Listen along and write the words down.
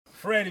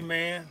Freddie,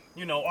 man,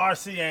 you know,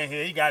 RC ain't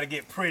here. He got to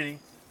get pretty.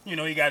 You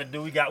know, he got to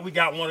do. We got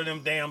one of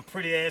them damn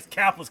pretty ass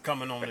Kappas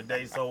coming on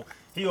today, so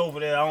he over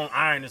there on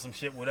ironing some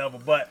shit, whatever.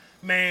 But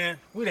man,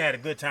 we had a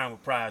good time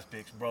with Prize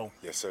Picks, bro.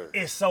 Yes, sir.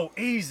 It's so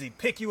easy.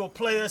 Pick you a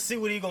player, see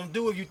what he gonna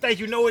do. If you think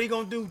you know what he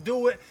gonna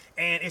do it.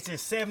 And it's in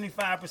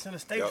 75%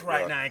 of states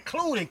right now,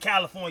 including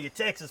California,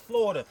 Texas,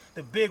 Florida,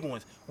 the big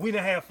ones. We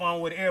done have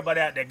fun with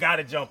everybody out there. Got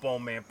to jump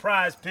on, man.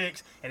 Prize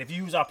Picks, and if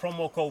you use our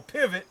promo code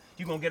PIVOT,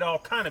 you're gonna get all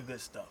kind of good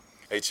stuff.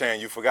 Hey, Chan,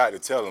 you forgot to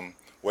tell them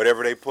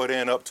whatever they put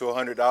in up to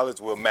 $100,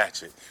 we'll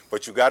match it.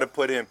 But you got to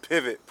put in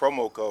PIVOT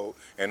promo code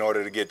in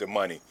order to get the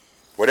money.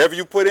 Whatever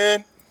you put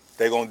in,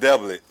 they're going to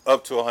double it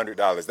up to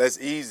 $100. That's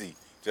easy,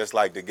 just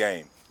like the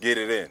game. Get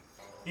it in.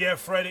 Yeah,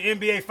 Freddie,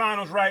 NBA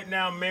Finals right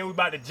now, man. We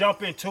about to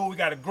jump into it. We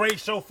got a great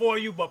show for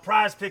you, but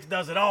Prize Picks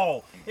does it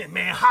all. And,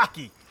 man,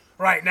 hockey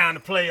right now in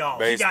the playoffs.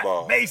 Baseball. You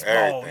got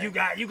baseball.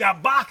 Everything. You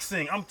got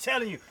boxing. I'm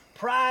telling you.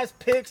 Prize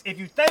Picks, if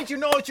you think you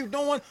know what you're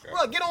doing,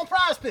 bro, get on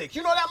Prize Picks.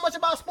 You know that much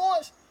about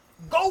sports?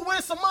 Go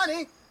win some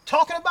money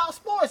talking about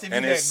sports.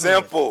 And it's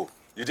simple.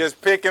 You're just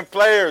picking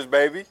players,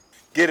 baby.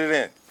 Get it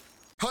in.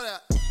 Hold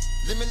up.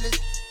 Limitless.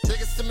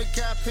 Take a stomach,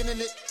 got pinning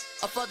it.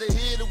 I fought the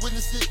head to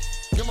witness it.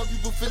 Got my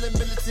people feeling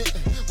militant.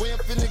 Way I'm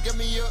finna get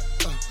me up.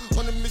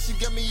 On the mission,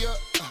 get me up.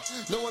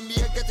 Knowing me,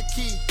 I got the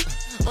key.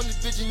 On the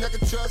vision, I can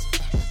trust.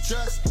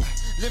 Trust.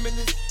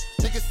 Limitless.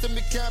 Take a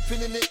stomach, got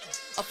pinning it.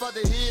 I fought the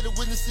head to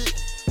witness it.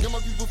 Got my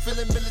people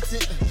feeling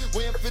militant.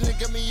 Way I'm finna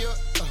get me up.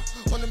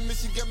 On the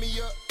mission, get me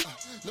up.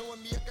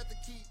 Knowing me, I got the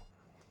key.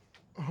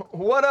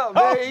 What up,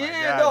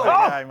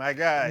 man? My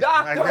guy.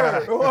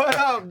 Doctor, what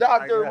up,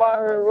 Dr.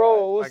 Myron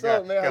Rolle? What's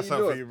up, man? How Got you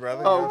something doing? for you,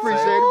 brother. Oh,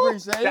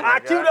 appreciate it. The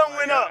IQ done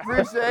went up.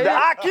 Appreciate it. The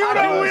IQ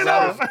done went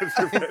up.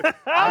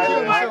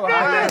 Oh, my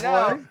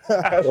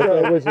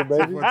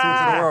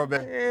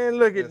goodness. Man,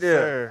 look at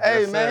this.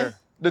 Hey, man.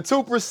 The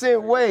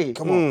 2% Way.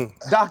 Come on.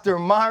 Dr.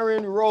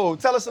 Myron Rolle.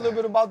 Tell us a little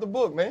bit about the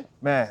book, man.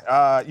 Man,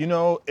 you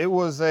know, it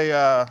was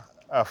a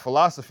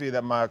philosophy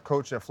that my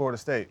coach at Florida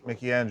State,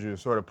 Mickey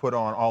Andrews, sort of put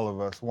on all of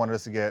us, wanted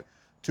us to get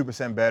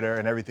 2% better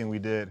in everything we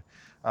did.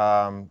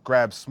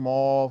 Grab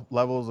small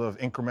levels of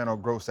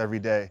incremental growth every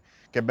day,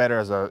 get better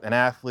as an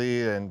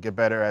athlete and get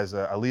better as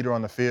a leader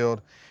on the field.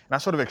 And I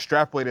sort of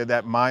extrapolated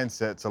that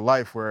mindset to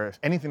life where if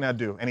anything I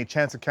do, any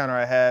chance encounter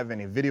I have,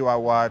 any video I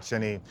watch,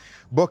 any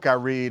book I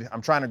read,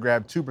 I'm trying to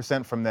grab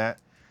 2% from that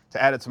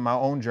to add it to my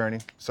own journey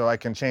so I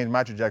can change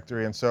my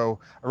trajectory. And so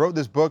I wrote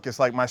this book. It's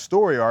like my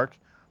story arc,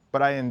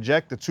 but I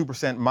inject the 2%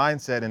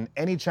 mindset in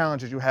any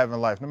challenges you have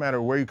in life, no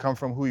matter where you come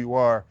from, who you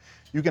are.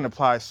 You can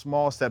apply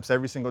small steps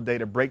every single day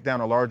to break down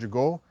a larger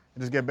goal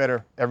and just get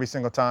better every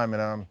single time.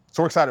 And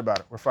so we're excited about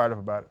it. We're fired up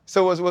about it.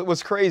 So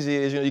what's crazy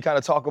is, you know, you kind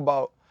of talk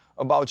about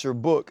your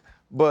book,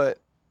 but,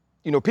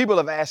 you know, people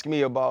have asked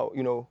me about,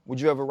 you know,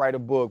 would you ever write a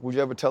book? Would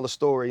you ever tell a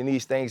story and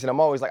these things? And I'm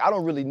always like, I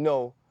don't really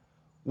know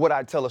what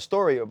I tell a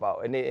story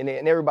about. And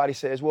everybody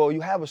says, well,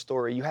 you have a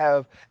story, you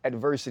have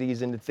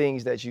adversities and the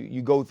things that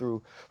you go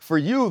through. For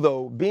you,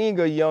 though, being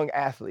a young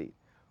athlete,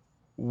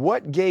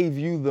 what gave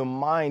you the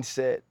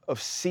mindset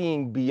of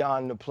seeing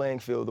beyond the playing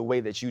field the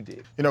way that you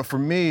did? You know, for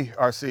me,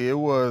 RC, it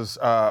was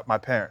my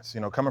parents.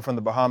 You know, coming from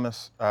the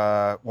Bahamas,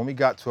 when we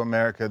got to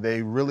America,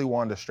 they really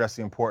wanted to stress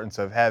the importance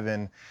of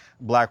having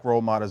Black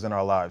role models in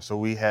our lives. So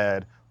we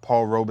had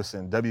Paul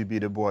Robeson, W.B.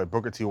 Du Bois,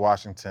 Booker T.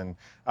 Washington,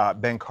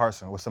 Ben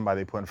Carson was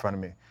somebody they put in front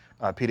of me.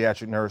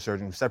 Pediatric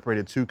neurosurgeon who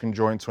separated two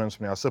conjoined twins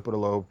from the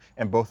occipital lobe,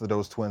 and both of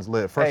those twins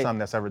live. First time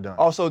that's ever done.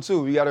 Also,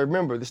 too, you got to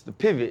remember, this is the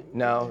pivot.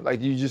 Now,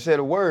 like you just said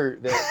a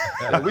word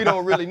that we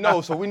don't really know,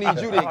 so we need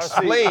you to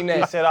explain that.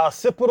 He said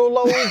occipital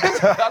lobe?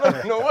 I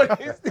don't know what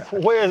it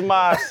is. Where's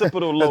my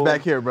occipital lobe? That's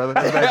back here, brother.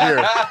 That's back here.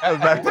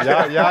 That's back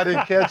there. Y'all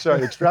didn't catch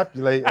or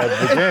extrapolate at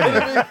the beginning.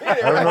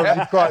 I don't know if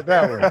you caught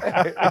that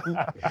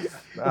one.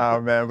 Oh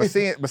man, but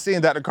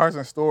seeing Dr.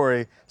 Carson's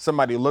story,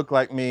 somebody looked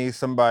like me,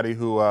 somebody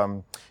who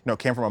you know,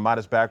 came from a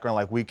modest background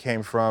like we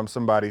came from,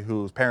 somebody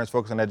whose parents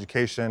focused on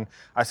education,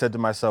 I said to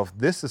myself,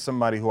 this is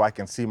somebody who I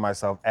can see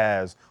myself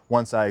as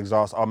once I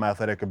exhaust all my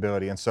athletic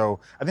ability. And so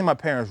I think my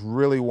parents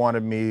really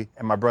wanted me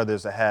and my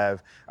brothers to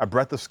have a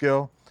breadth of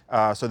skill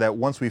so that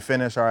once we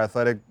finish our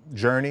athletic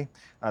journey,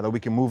 that we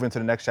can move into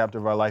the next chapter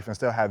of our life and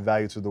still have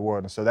value to the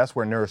world. And so that's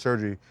where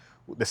neurosurgery,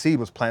 the seed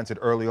was planted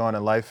early on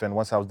in life. And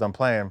once I was done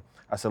playing,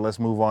 I said, let's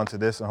move on to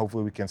this and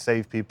hopefully we can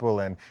save people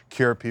and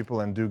cure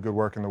people and do good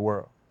work in the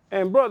world.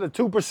 And brother,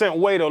 2%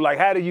 way though, like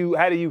how do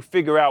you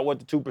figure out what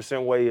the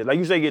 2% way is? Like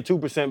you say, you get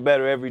 2%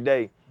 better every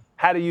day.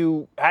 How do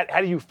you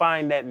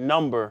find that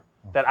number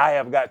that I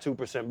have got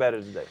 2%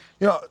 better today?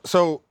 You know,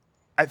 so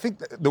I think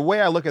the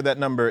way I look at that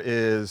number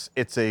is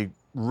it's a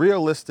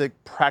realistic,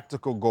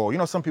 practical goal. You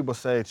know, some people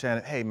say,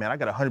 Shannon, hey man, I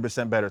got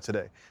 100% better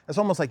today. It's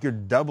almost like you're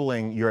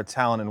doubling your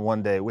talent in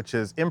one day, which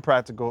is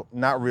impractical,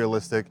 not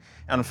realistic,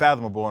 and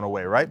unfathomable in a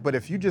way, right? But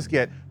if you just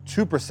get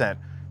 2%,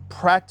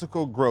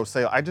 practical growth,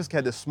 say I just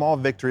had this small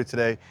victory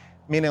today,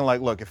 meaning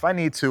like, look, if I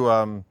need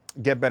to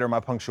get better at my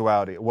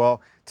punctuality.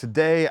 Well,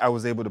 today I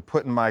was able to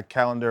put in my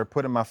calendar,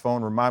 put in my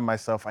phone, remind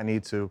myself I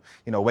need to,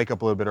 wake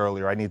up a little bit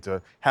earlier. I need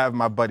to have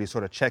my buddy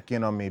sort of check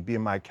in on me, be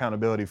my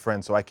accountability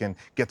friend so I can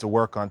get to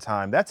work on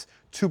time. That's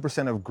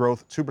 2% of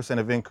growth, 2%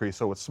 of increase.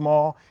 So it's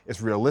small,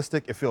 it's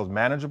realistic, it feels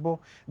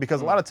manageable,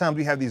 because a lot of times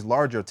we have these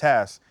larger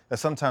tasks that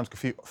sometimes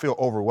can feel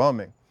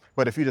overwhelming.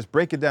 But if you just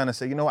break it down and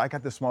say, I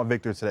got this small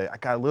victory today, I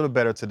got a little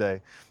better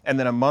today, and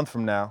then a month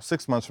from now,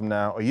 6 months from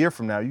now, a year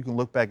from now, you can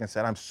look back and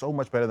say, I'm so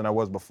much better than I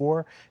was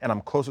before, and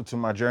I'm closer to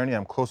my journey,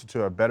 I'm closer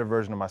to a better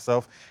version of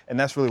myself, and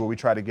that's really what we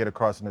try to get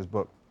across in this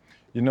book.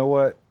 You know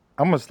what?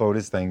 I'm gonna slow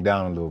this thing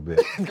down a little bit.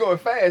 It's going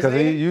fast,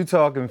 Because you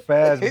talking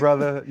fast,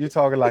 brother. You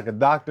talking like a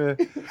doctor.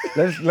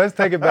 Let's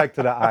take it back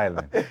to the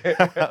island.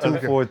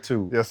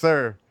 242. Yes,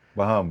 sir.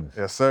 Bahamas.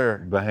 Yes,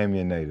 sir.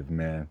 Bahamian native,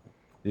 man.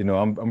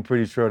 I'm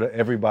pretty sure that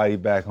everybody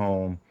back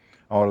home,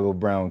 all the little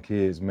brown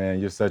kids, man,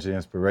 you're such an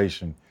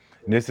inspiration.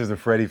 And this is a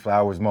Freddie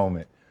Flowers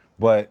moment.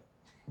 But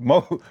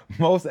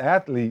most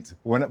athletes,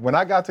 when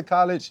I got to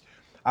college,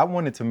 I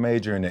wanted to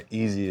major in the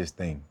easiest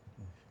thing,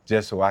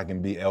 just so I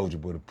can be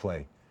eligible to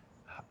play.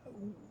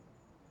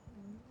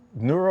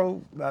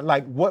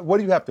 What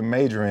do you have to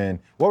major in?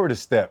 What were the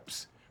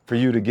steps for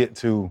you to get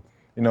to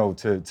want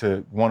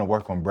to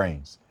work on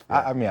brains?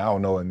 Yeah. I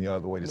don't know any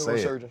other way to say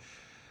it.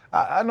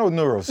 I know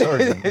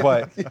neurosurgeon,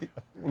 but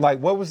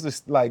what was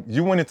this,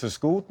 you went into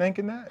school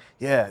thinking that?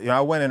 Yeah,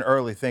 I went in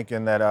early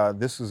thinking that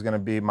this was going to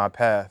be my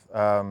path.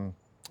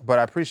 But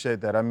I appreciate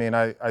that.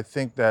 I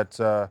think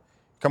that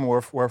coming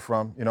where we're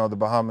from, the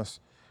Bahamas,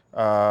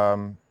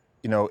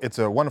 it's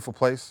a wonderful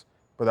place,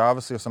 but there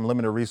obviously are some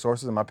limited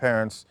resources, and my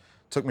parents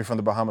took me from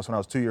the Bahamas when I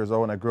was 2 years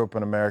old, and I grew up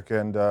in America,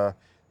 and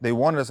they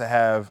wanted us to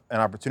have an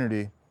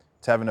opportunity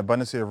to have an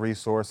abundance of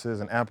resources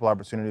and ample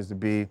opportunities to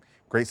be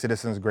great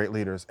citizens, great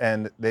leaders,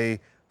 and they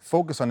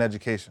focus on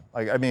education.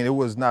 It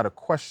was not a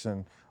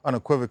question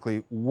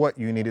unequivocally what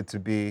you needed to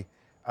be,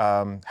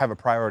 have a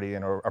priority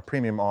in or a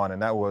premium on,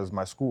 and that was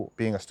my school,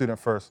 being a student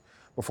first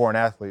before an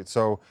athlete.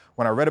 So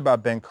when I read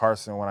about Ben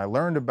Carson, when I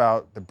learned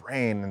about the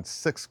brain in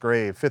 6th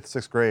grade, 5th,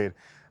 6th grade,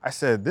 I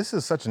said, this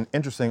is such an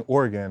interesting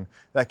organ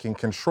that can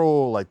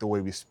control the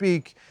way we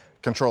speak,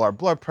 control our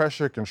blood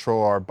pressure,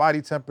 control our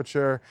body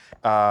temperature.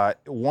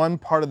 One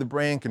part of the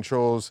brain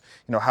controls,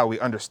 how we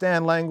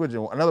understand language,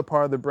 and another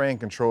part of the brain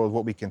controls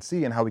what we can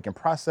see and how we can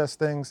process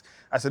things.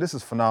 I said, this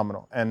is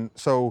phenomenal. And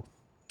so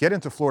getting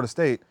to Florida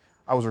State,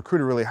 I was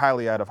recruited really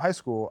highly out of high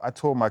school. I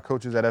told my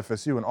coaches at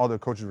FSU, and all the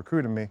coaches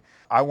recruited me,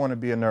 I want to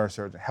be a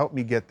neurosurgeon. Help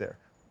me get there.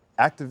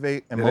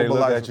 Activate and mobilize. Did they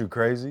look at you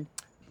crazy?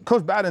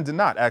 Coach Bowden did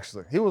not,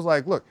 actually. He was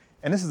like, look,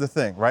 and this is the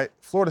thing, right?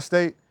 Florida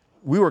State,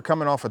 we were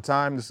coming off a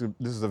time, this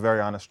is a very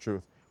honest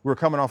truth. We were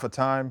coming off a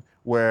time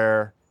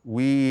where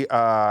we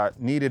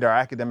needed our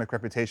academic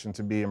reputation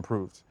to be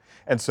improved.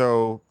 And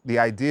so the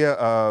idea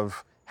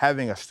of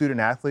having a student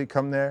athlete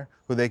come there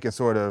who they can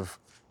sort of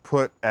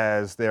put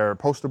as their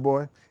poster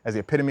boy, as the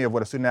epitome of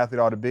what a student athlete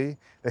ought to be,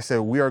 they said,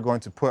 we are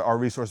going to put our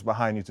resources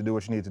behind you to do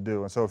what you need to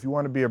do. And so if you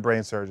want to be a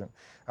brain surgeon,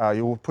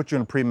 we'll put you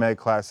in pre-med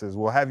classes.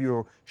 We'll have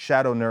you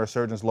shadow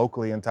neurosurgeons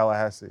locally in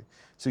Tallahassee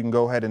so you can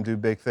go ahead and do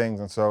big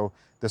things. And so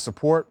the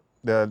support,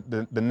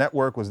 the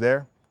network was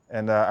there.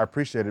 And I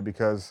appreciate it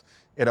because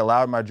it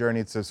allowed my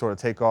journey to sort of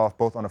take off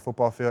both on the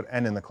football field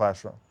and in the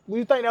classroom. Do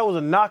you think that was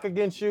a knock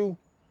against you?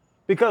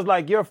 Because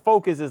your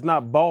focus is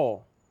not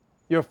ball.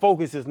 Your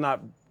focus is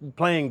not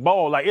playing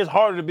ball. It's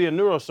harder to be a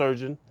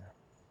neurosurgeon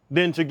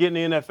than to get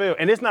in the NFL.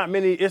 And it's not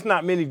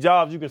many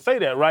jobs you can say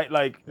that, right?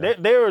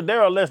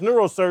 There are less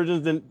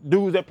neurosurgeons than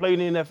dudes that play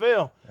in the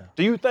NFL. Yeah.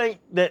 Do you think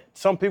that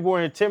some people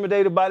were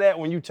intimidated by that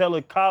when you tell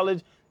a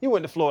college, you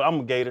went to Florida, I'm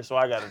a Gator, so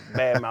I got a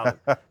bad mouth.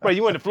 But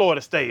you went to Florida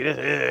State.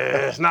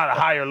 It's not a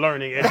higher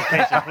learning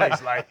education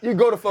place. You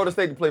go to Florida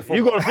State to play football.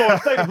 You go to Florida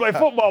State to play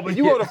football, but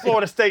you go to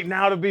Florida State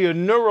now to be a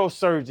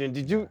neurosurgeon.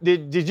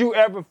 Did you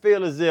ever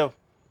feel as if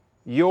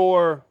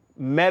your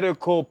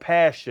medical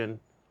passion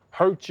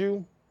hurt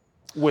you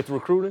with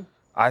recruiting?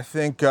 I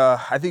think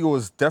it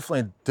was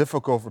definitely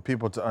difficult for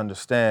people to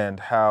understand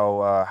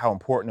how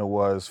important it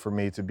was for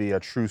me to be a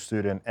true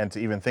student and to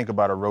even think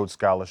about a Rhodes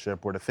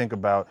Scholarship or to think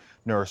about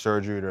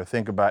neurosurgery or to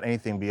think about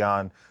anything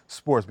beyond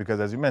sports, because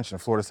as you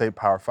mentioned, Florida State,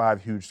 Power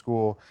 5, huge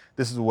school.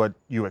 This is what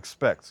you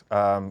expect.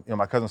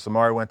 My cousin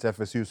Samari went to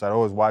FSU, so I'd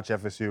always watch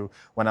FSU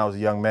when I was a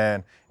young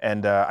man,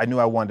 and I knew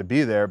I wanted to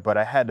be there, but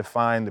I had to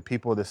find the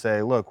people to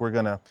say, look, we're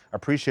going to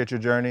appreciate your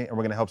journey and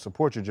we're going to help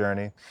support your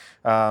journey.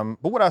 But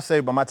what I'll say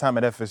about my time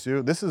at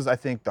FSU, this is, I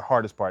think, the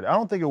hardest part. I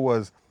don't think it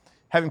was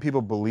having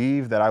people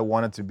believe that I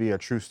wanted to be a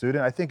true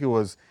student. I think it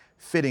was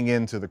fitting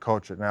into the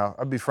culture. Now,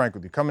 I'll be frank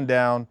with you. Coming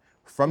down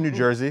from New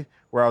Jersey,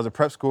 where I was a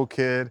prep school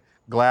kid,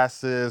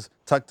 glasses,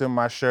 tucked in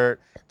my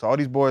shirt, to all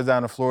these boys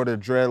down in Florida,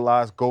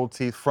 dreadlocks, gold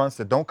teeth, fronts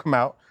that don't come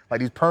out, like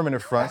these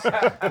permanent fronts, you know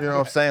what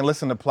I'm saying?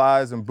 Listen to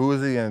Plies and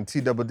Boozy and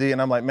T-Double-D,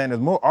 and I'm like, man,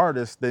 there's more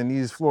artists than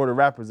these Florida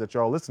rappers that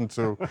y'all listen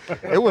to.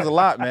 It was a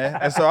lot, man.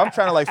 And so I'm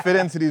trying to fit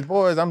into these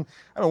boys. One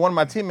of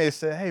my teammates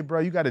said, hey, bro,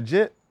 you got a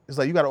jit? It's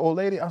like, you got an old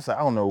lady? I was like,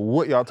 I don't know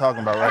what y'all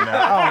talking about right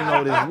now. I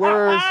don't know these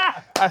words.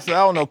 I said,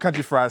 I don't know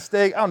country fried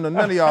steak. I don't know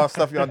none of y'all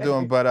stuff y'all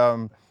doing,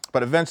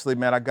 but eventually,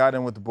 man, I got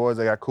in with the boys.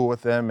 I got cool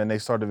with them, and they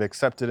sort of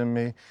accepted in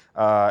me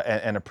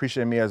and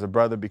appreciated me as a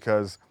brother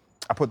because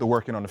I put the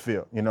work in on the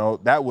field. You know,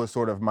 that was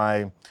sort of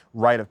my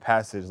rite of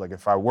passage. Like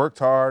if I worked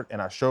hard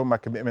and I showed my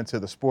commitment to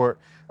the sport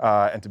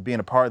and to being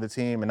a part of the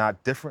team and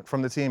not different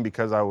from the team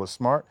because I was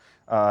smart,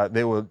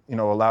 they would,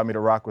 allow me to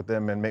rock with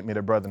them and make me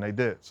their brother, and they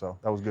did. So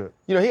that was good.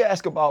 He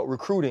asked about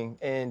recruiting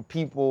and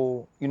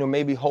people,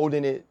 maybe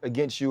holding it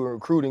against you in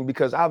recruiting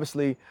because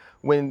obviously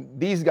when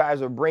these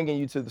guys are bringing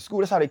you to the school,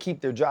 that's how they keep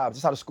their jobs.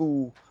 That's how the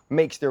school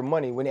makes their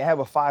money. When they have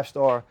a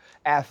 5-star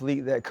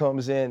athlete that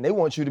comes in, they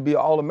want you to be an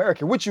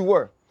All-American, which you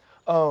were.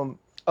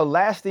 A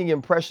lasting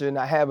impression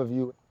I have of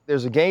you,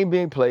 there's a game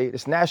being played,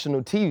 it's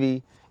national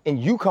TV, and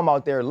you come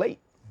out there late,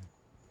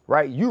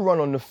 right? You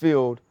run on the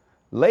field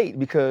late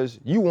because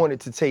you wanted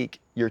to take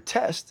your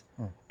test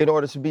in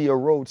order to be a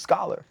Rhodes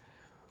Scholar.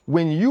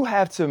 When you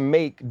have to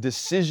make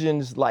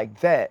decisions like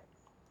that,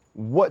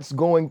 what's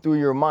going through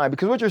your mind?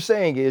 Because what you're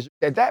saying is,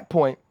 at that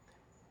point,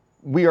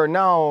 we are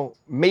now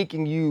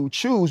making you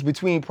choose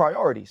between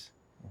priorities,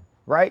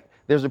 right?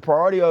 There's a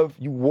priority of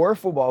you were a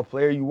football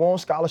player, you won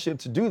scholarship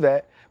to do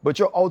that, but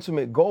your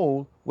ultimate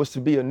goal was to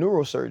be a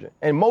neurosurgeon.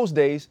 And most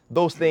days,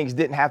 those things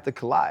didn't have to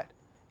collide.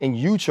 And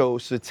you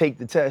chose to take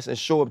the test and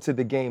show up to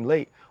the game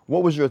late.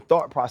 What was your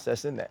thought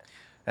process in that?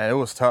 And it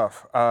was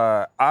tough.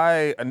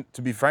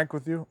 To be frank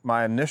with you,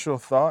 my initial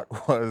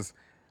thought was,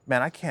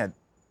 man, I can't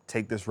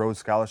take this Rhodes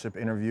Scholarship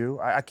interview.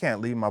 I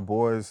can't leave my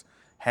boys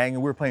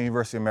hanging. We were playing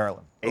University of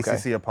Maryland,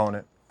 ACC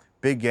opponent,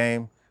 big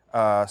game.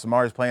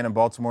 Samari's playing in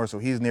Baltimore, so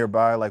he's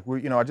nearby. Like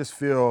I just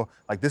feel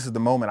like this is the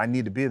moment I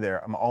need to be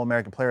there. I'm an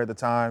All-American player at the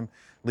time,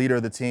 leader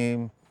of the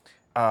team.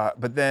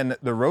 But then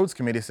the Rhodes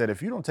committee said,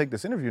 if you don't take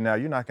this interview now,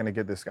 you're not going to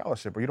get this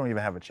scholarship, or you don't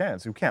even have a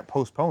chance. You can't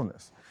postpone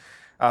this.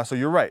 So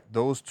you're right.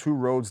 Those two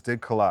roads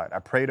did collide. I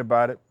prayed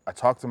about it. I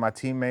talked to my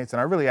teammates,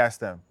 and I really asked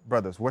them,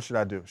 brothers, what should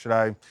I do? Should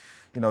I,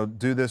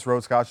 do this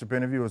Rhodes Scholarship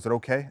interview? Is it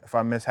okay if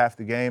I miss half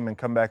the game and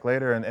come back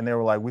later? And they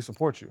were like, we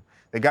support you.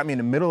 They got me in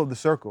the middle of the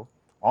circle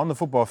on the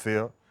football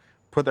field,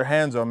 put their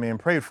hands on me and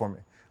prayed for me.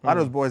 A lot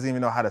of those boys didn't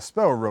even know how to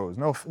spell Rhodes.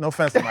 No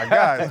offense to my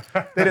guys.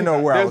 They didn't know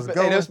where I was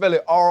going. They spell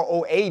it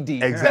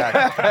R-O-A-D.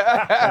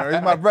 Exactly.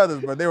 These my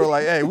brothers, but they were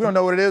like, hey, we don't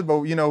know what it is, but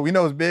we know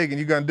it's big and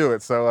you're going to do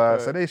it. So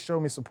they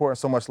showed me support and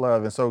so much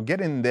love. And so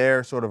getting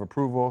their sort of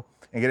approval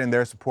and getting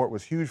their support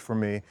was huge for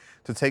me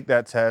to take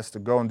that test, to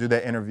go and do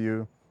that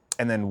interview,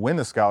 and then win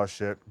the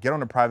scholarship, get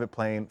on a private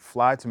plane,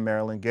 fly to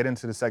Maryland, get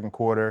into the second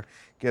quarter,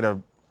 get a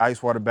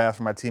ice water bath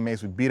for my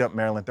teammates. We beat up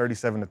Maryland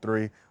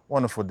 37-3.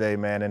 Wonderful day,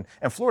 man.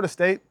 And Florida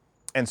State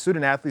and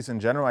student athletes in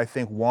general, I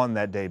think, won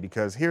that day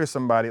because here's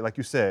somebody, like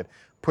you said,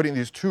 putting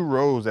these two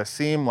roads that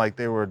seemed like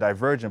they were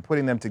divergent,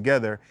 putting them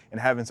together and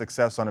having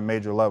success on a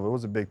major level. It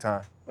was a big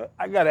time.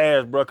 I got to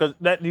ask, bro, because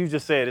that you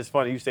just said, it's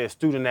funny. You said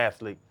student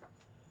athlete.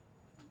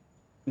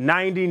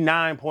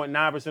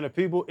 99.9% of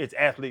people, it's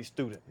athlete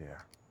student. Yeah.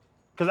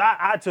 Cause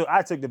I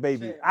took the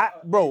baby.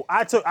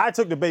 I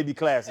took the baby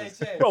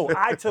classes. Bro,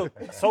 I took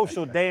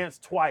social dance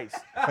twice.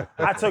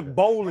 I took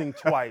bowling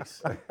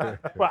twice.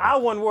 But I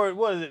wasn't worried,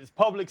 what is it?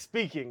 Public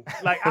speaking.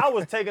 Like I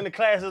was taking the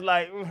classes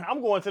like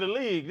I'm going to the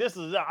league. This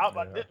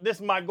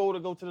is my goal to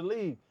go to the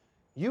league.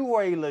 You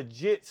were a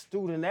legit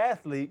student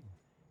athlete,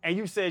 and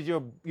you said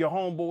your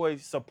homeboys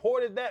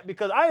supported that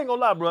because I ain't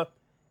gonna lie, bro.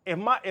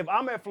 If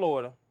I'm at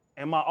Florida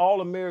and my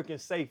All-American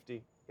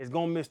safety is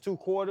gonna miss 2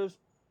 quarters.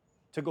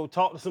 To go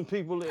talk to some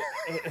people.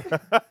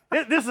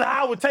 This is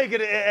how I would take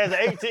it as an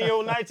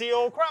 18-year-old,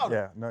 19-year-old Crowder.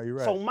 Yeah, no, you're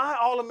right. So my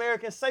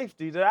All-American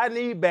safety that I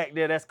need back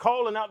there that's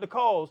calling out the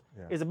calls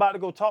is about to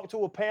go talk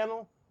to a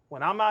panel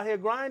when I'm out here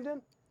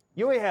grinding.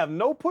 You ain't have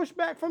no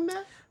pushback from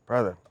that?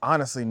 Brother,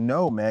 honestly,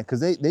 no, man,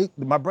 because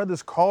my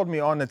brothers called me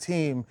on the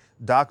team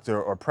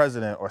doctor or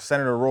president or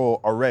Senator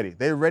Rolle already.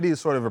 They already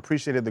sort of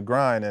appreciated the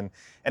grind, and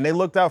they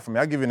looked out for me.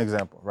 I'll give you an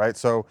example, right?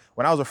 So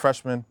when I was a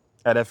freshman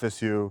at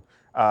FSU,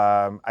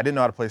 I didn't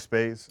know how to play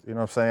spades. You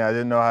know what I'm saying? I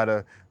didn't know how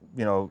to,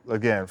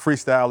 again,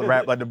 freestyle and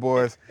rap like the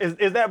boys.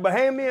 Is that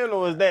Bahamian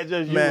or is that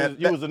just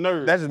you was a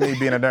nerd? That's just me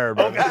being a nerd,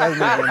 bro. That's me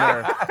being a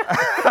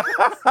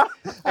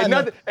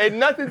nerd. Ain't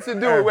nothing to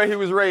do with where he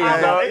was raised.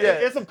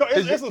 It's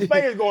some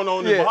spades going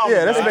on in Bahamas.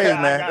 Yeah, that's spades,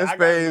 man. That's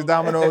spades,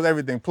 dominoes,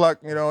 everything,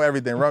 pluck,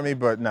 everything, rummy.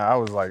 But no,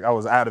 I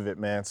was out of it,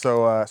 man.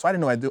 So I didn't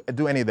know I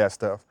do any of that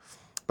stuff.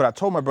 But I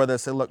told my brother, I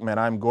said, look, man,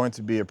 I'm going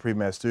to be a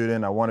pre-med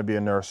student. I want to be a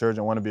neurosurgeon.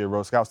 I want to be a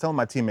Rhodes Scholar. I was telling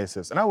my teammates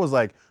this. And I was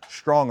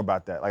strong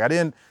about that. I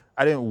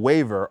didn't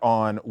waver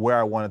on where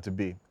I wanted to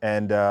be.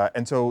 And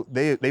so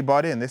they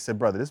bought in. They said,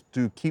 brother, this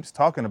dude keeps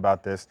talking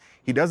about this.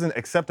 He doesn't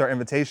accept our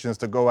invitations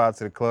to go out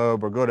to the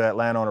club or go to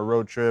Atlanta on a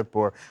road trip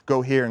or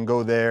go here and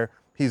go there.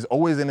 He's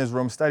always in his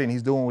room studying.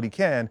 He's doing what he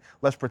can.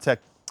 Let's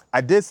protect.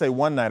 I did say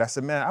one night, I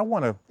said, man, I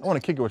want to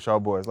kick it with y'all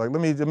boys. Let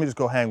me just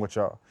go hang with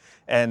y'all.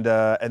 And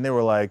they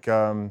were like,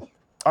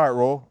 all right,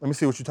 Roll, let me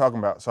see what you're talking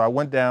about. So I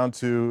went down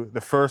to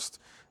the first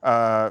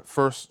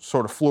first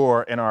sort of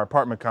floor in our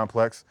apartment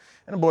complex,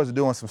 and the boys are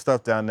doing some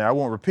stuff down there. I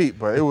won't repeat,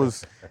 but it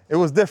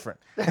was different.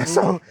 And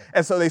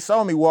so they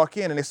saw me walk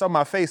in, and they saw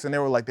my face, and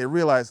they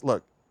realized,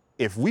 look,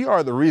 if we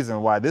are the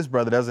reason why this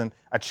brother doesn't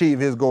achieve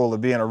his goal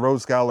of being a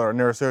Rhodes Scholar or a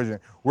neurosurgeon,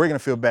 we're gonna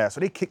feel bad.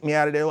 So they kicked me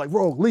out of there, like,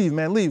 Rolle, leave,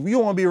 man, leave. You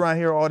don't wanna be around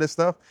here, all this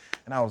stuff.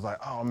 And I was like,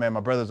 oh man, my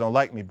brothers don't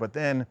like me. But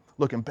then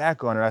looking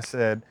back on it, I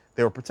said,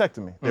 they were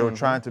protecting me. They were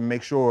trying to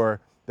make sure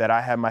that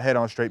I had my head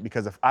on straight,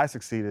 because if I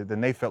succeeded,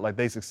 then they felt like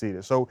they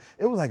succeeded. So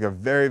it was like a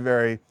very,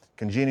 very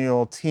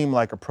congenial,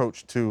 team-like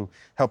approach to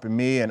helping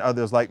me and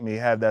others like me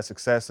have that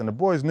success. And the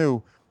boys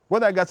knew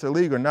whether I got to the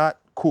league or not,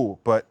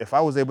 cool. But if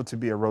I was able to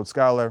be a Rhodes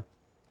Scholar,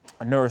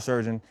 a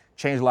neurosurgeon,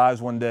 change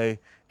lives one day,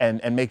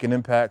 and make an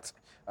impact,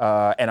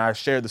 and I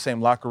shared the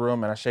same locker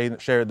room, and I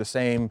shared the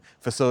same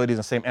facilities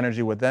and same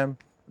energy with them,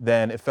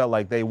 then it felt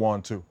like they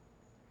won too.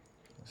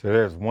 So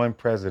there's one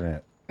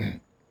president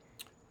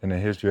in the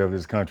history of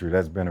this country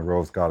that's been a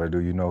Rhodes Scholar. Do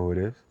you know who it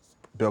is?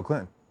 Bill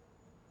Clinton.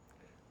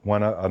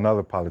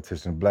 Another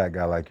politician, black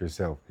guy like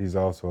yourself, he's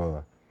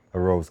also a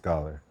Rhodes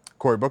Scholar.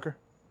 Cory Booker.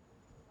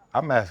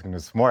 I'm asking the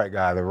smart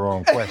guy the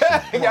wrong question.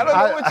 I don't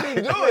know what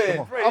you're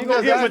doing. You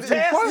gonna give him a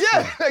test?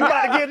 Yeah, You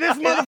gotta give this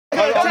motherfucker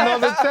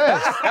Another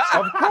test,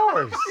 of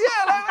course.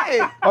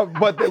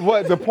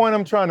 But the point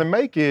I'm trying to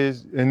make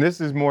is, and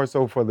this is more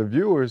so for the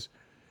viewers,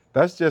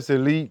 that's just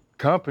elite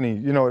company.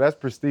 You know, that's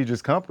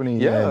prestigious company.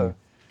 Yeah. And,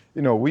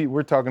 you know,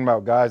 we're talking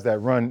about guys that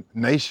run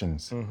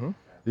nations.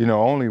 You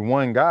know, only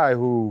one guy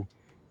who,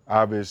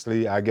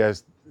 obviously, I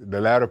guess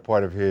the latter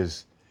part of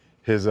his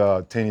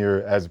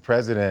tenure as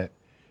president,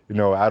 you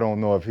know, I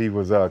don't know if he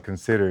was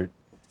considered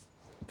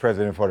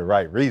president for the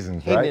right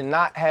reasons, He right? did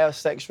not have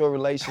sexual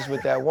relations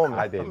with that woman.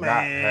 I did not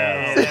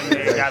Man, have.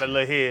 that man got a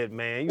little head,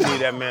 man. You leave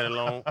that man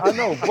alone. I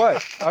know,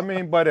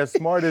 but as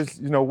smart as,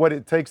 you know, what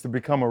it takes to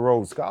become a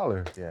Rhodes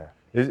Scholar,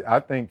 I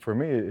think for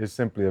me, it's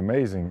simply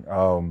amazing.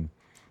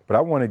 But I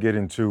want to get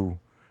into,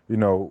 you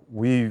know,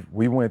 we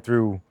went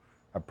through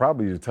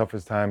probably the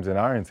toughest times in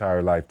our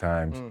entire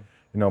lifetimes.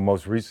 You know,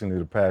 most recently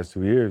the past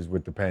 2 years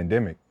with the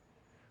pandemic.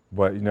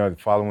 But, you know,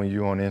 following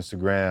you on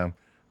Instagram,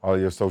 all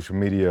your social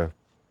media,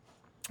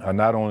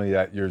 not only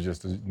that you're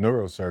just a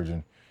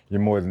neurosurgeon,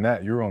 you're more than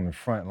that. You're on the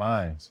front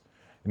lines,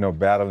 you know,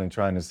 battling,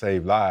 trying to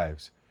save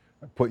lives,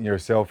 putting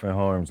yourself in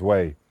harm's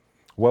way.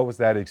 What was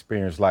that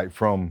experience like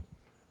from,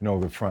 you know,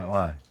 the front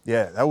line?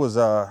 Yeah, that was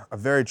a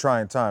very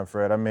trying time,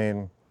 Fred. I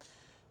mean,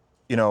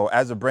 you know,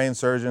 as a brain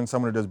surgeon,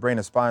 someone who does brain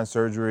and spine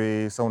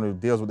surgery, someone who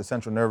deals with the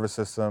central nervous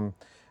system,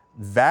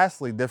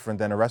 vastly different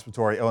than a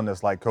respiratory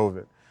illness like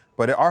COVID.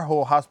 But our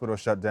whole hospital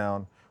shut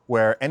down,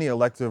 where any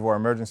elective or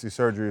emergency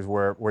surgeries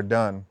were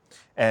done.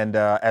 And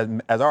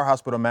as our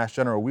hospital, Mass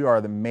General, we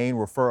are the main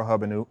referral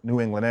hub in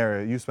New England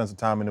area. You spent some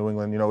time in New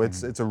England. You know,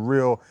 it's a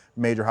real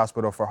major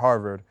hospital for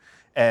Harvard.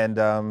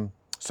 And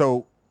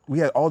so we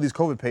had all these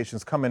COVID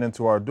patients coming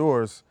into our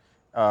doors,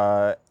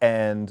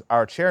 and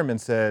our chairman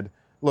said,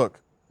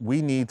 look,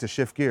 we need to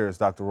shift gears,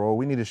 Dr. Rolle.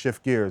 We need to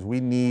shift gears. We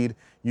need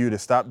you to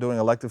stop doing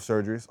elective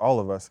surgeries, all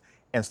of us,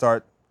 and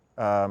start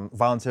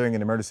volunteering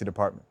in the emergency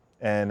department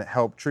and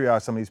help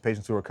triage some of these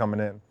patients who are coming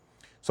in.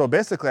 So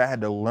basically, I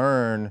had to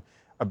learn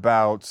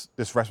about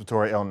this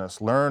respiratory illness,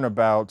 learn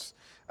about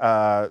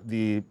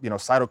the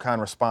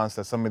cytokine response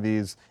that some of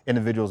these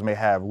individuals may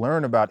have,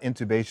 learn about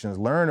intubations,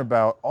 learn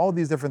about all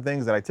these different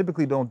things that I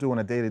typically don't do on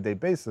a day-to-day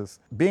basis.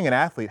 Being an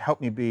athlete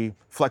helped me be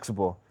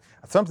flexible.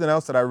 Something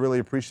else that I really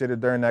appreciated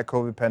during that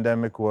COVID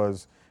pandemic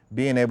was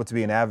being able to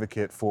be an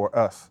advocate for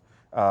us,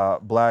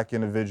 Black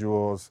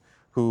individuals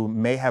who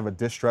may have a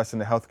distrust in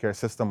the healthcare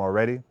system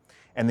already.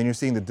 And then you're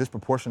seeing the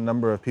disproportionate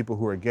number of people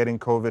who are getting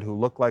COVID who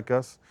look like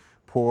us,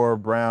 poor,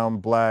 brown,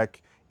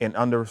 Black, in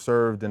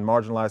underserved and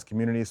marginalized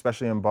communities,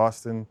 especially in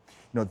Boston.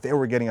 You know, they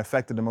were getting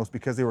affected the most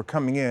because they were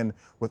coming in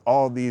with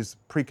all these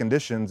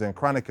preconditions and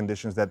chronic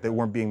conditions that they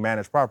weren't being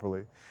managed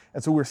properly.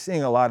 And so we're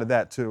seeing a lot of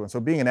that too. And so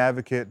being an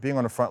advocate, being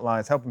on the front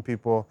lines, helping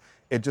people,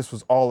 it just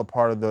was all a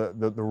part of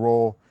the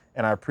role,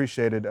 and I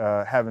appreciated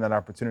having that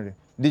opportunity.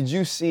 Did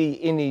you see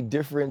any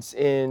difference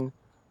in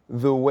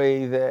the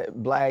way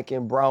that Black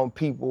and brown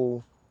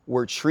people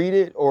were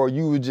treated, or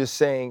you were just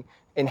saying,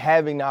 and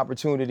having the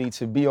opportunity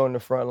to be on the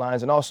front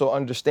lines and also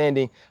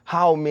understanding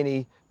how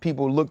many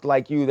people looked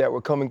like you that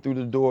were coming through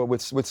the door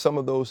with some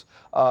of those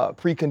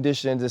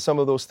preconditions and some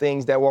of those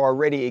things that were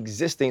already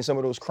existing, some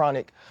of those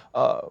chronic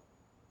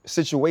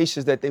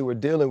situations that they were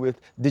dealing with?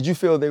 Did you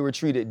feel they were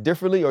treated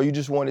differently, or you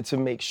just wanted to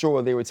make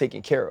sure they were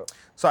taken care of?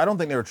 So I don't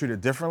think they were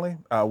treated differently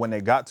when they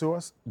got to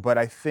us, but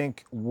I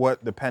think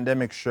what the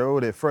pandemic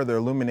showed, it further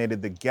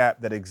illuminated the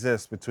gap that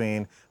exists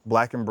between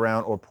Black and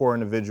brown or poor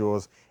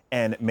individuals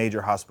and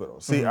major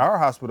hospitals. See, our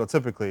hospital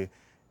typically,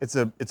 it's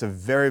a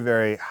very,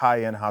 very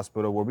high-end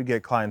hospital where we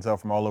get clientele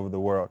from all over the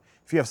world.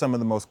 If you have some of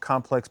the most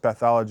complex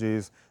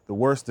pathologies, the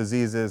worst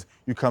diseases,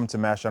 you come to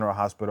Mass General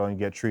Hospital and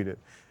you get treated.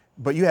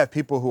 But you have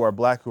people who are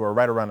Black who are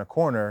right around the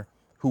corner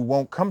who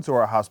won't come to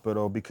our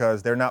hospital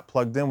because they're not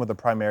plugged in with a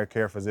primary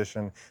care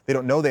physician. They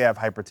don't know they have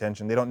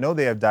hypertension. They don't know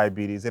they have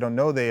diabetes. They don't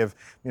know they have,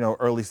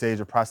 early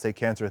stage of prostate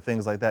cancer,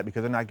 things like that,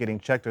 because they're not getting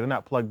checked or they're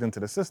not plugged into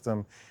the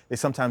system. They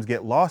sometimes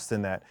get lost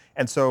in that.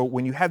 And so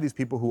when you have these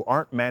people who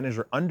aren't managed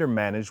or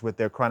undermanaged with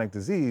their chronic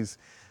disease,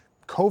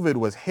 COVID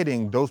was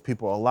hitting those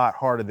people a lot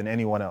harder than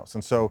anyone else.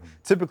 And so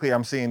typically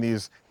I'm seeing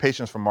these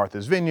patients from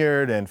Martha's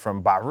Vineyard and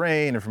from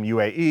Bahrain and from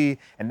UAE.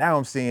 And now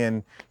I'm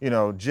seeing,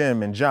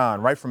 Jim and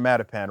John right from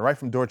Mattapan, right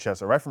from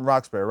Dorchester, right from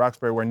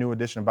Roxbury, where New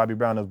Edition and Bobby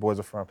Brown and those boys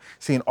are from.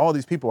 Seeing all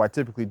these people I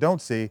typically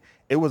don't see,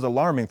 it was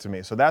alarming to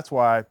me. So that's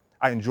why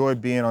I enjoy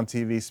being on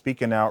TV,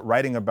 speaking out,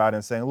 writing about it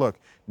and saying, look,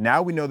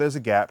 now we know there's a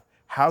gap.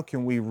 How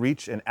can we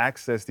reach and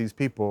access these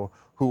people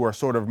who are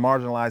sort of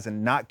marginalized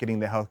and not getting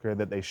the healthcare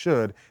that they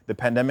should? The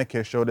pandemic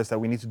has showed us that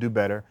we need to do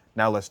better.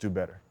 Now let's do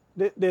better.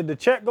 Did the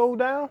check go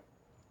down?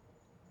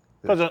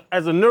 Because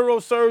as a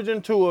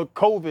neurosurgeon to a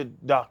COVID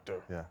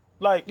doctor,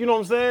 like, you know what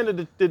I'm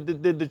saying?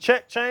 Did the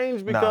check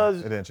change? Because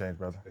it didn't change,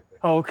 brother.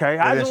 Okay,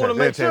 I just want to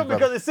make sure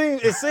because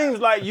it seems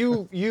like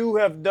you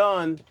have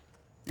done.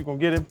 You gonna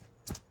get him?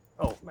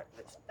 Oh man.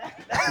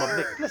 That's my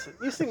big. Listen,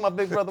 you see my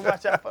big brother.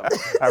 Watch out for me.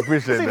 I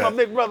appreciate that. You see my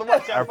big brother.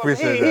 Watch out for me.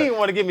 He didn't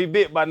want to get me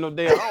bit by no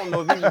damn. I don't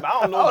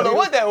know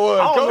what that was.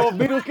 I don't know if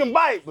beetles can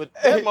bite, but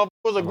that motherfucker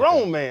was a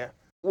grown man.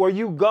 Were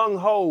you gung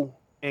ho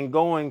in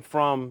going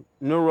from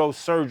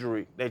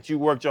neurosurgery that you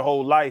worked your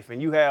whole life,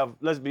 and you have,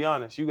 let's be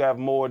honest, you have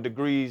more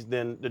degrees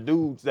than the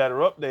dudes that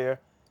are up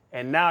there,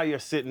 and now you're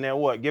sitting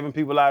there giving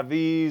people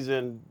IVs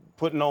and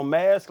putting on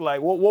masks?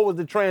 Like, what was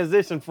the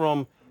transition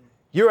from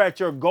you're at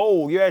your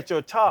goal, you're at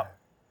your top?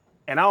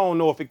 And I don't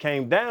know if it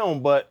came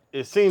down, but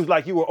it seems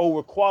like you were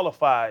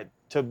overqualified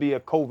to be a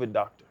COVID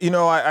doctor.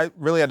 I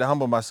really had to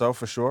humble myself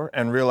for sure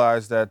and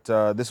realize that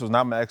this was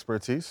not my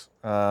expertise.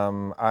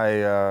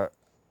 I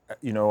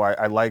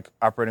like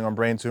operating on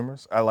brain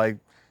tumors. I like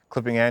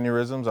clipping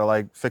aneurysms. I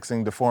like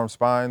fixing deformed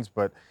spines.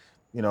 But,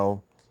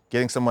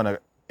 getting someone an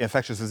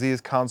infectious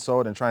disease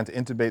consult and trying to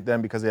intubate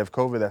them because they have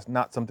COVID, that's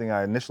not something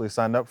I initially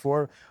signed up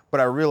for. But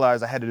I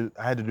realized I had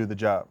to do the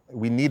job.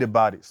 We needed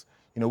bodies.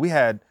 We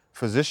had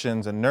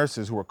physicians and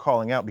nurses who were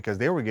calling out because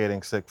they were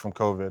getting sick from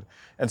COVID.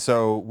 And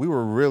so we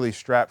were really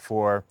strapped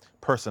for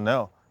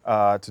personnel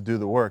to do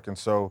the work. And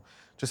so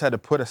just had to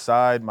put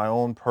aside my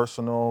own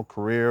personal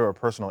career or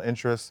personal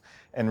interests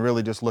and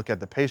really just look at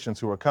the patients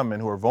who were coming,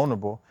 who were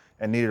vulnerable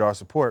and needed our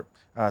support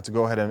to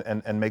go ahead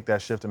and make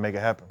that shift and make it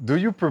happen. Do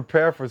you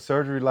prepare for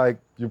surgery like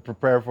you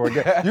prepare for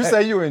a You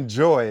say you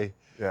enjoy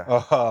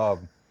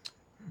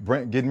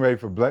getting ready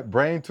for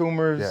brain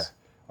tumors. Yeah.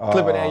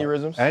 Clipping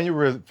aneurysms.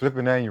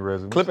 Flipping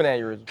aneurysms. Clipping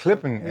aneurysms.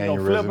 Clipping You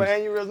aneurysms. flip an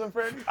aneurysm,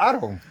 Freddie? I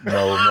don't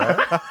know,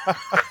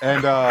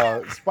 man.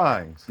 And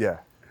spines. Yeah.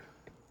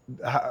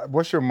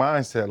 What's your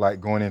mindset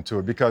like going into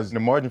it? Because the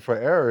margin for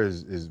error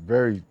is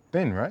very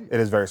thin, right?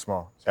 It is very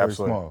small. Very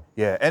Absolutely. small.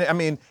 Yeah.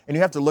 And you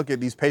have to look at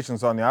these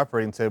patients on the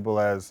operating table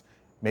as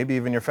maybe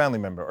even your family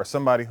member or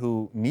somebody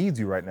who needs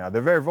you right now.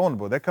 They're very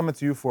vulnerable. They're coming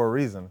to you for a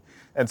reason.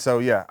 And so,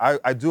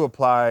 I do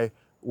apply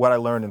what I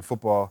learned in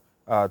football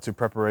to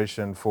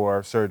preparation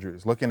for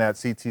surgeries, looking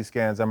at CT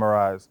scans,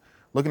 MRIs,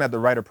 looking at the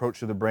right approach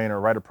to the brain or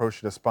right approach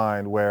to the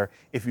spine, where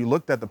if you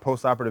looked at the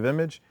post-operative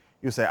image,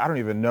 you say, I don't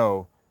even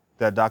know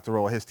that Dr.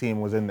 Rolle, his team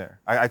was in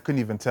there. I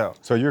couldn't even tell.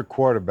 So you're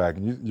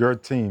quarterbacking, your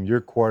team, you're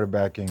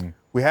quarterbacking.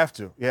 We have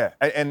to, yeah.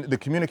 And the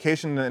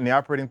communication in the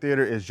operating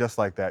theater is just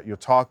like that. You're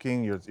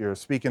talking, you're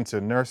speaking to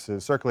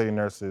nurses, circulating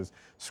nurses,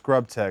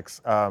 scrub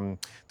techs,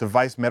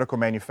 device medical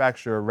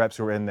manufacturer reps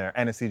who are in there,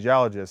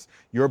 anesthesiologists,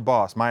 your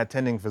boss, my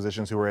attending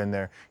physicians who are in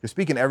there. You're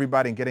speaking to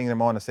everybody and getting them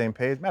on the same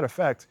page. Matter of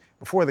fact,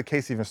 before the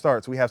case even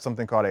starts, we have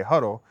something called a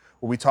huddle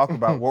where we talk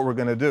about what we're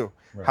gonna do.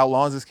 Right. How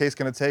long is this case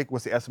gonna take?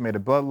 What's the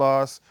estimated blood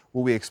loss?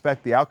 What we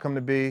expect the outcome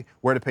to be?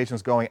 Where the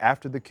patient's going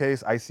after the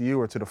case, ICU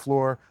or to the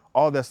floor?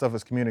 All that stuff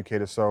is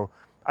communicated. So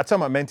I tell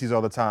my mentees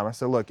all the time, I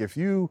said, look, if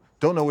you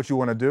don't know what you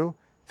wanna do,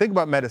 think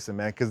about medicine,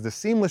 man, because the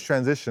seamless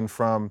transition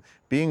from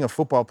being a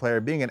football player,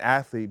 being an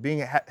athlete,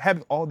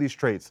 having all these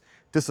traits,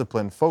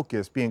 discipline,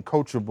 focus, being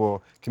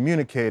coachable,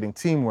 communicating,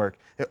 teamwork,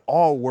 it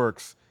all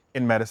works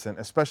in medicine,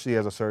 especially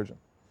as a surgeon.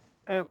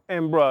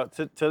 And bro,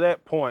 to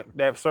that point,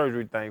 that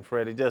surgery thing,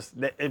 Freddie,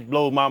 it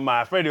blows my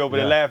mind. Freddie over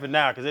there laughing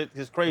now because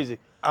it's crazy.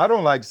 I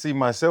don't like to see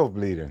myself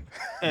bleeding,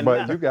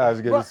 but you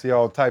guys get to see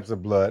all types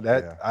of blood.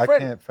 I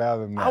Freddie, can't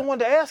fathom that. I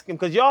wanted to ask him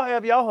because y'all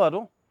have y'all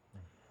huddle,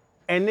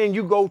 and then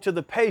you go to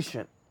the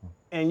patient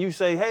and you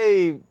say,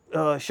 "Hey,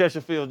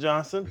 Chesterfield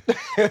Johnson,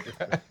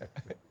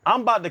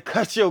 I'm about to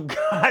cut your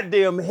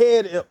goddamn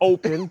head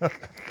open.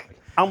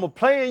 I'm gonna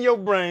play in your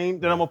brain,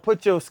 then I'm gonna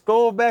put your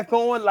skull back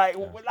on, like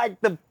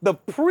the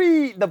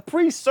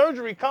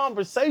pre-surgery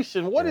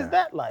conversation. What is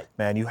that like?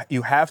 Man,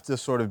 you have to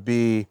sort of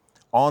be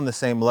on the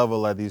same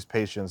level as these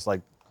patients,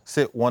 like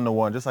sit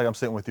one-to-one, just like I'm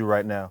sitting with you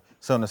right now.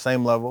 So on the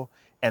same level,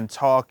 and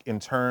talk in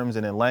terms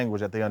and in language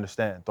that they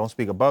understand. Don't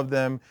speak above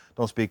them.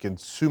 Don't speak in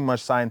too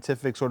much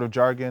scientific sort of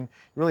jargon.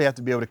 You really have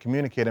to be able to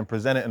communicate and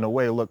present it in a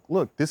way,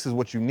 look, this is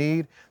what you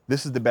need.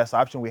 This is the best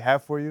option we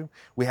have for you.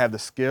 We have the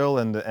skill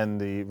and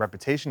the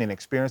reputation and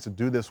experience to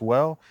do this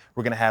well.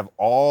 We're gonna have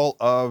all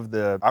of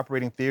the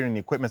operating theater and the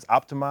equipment's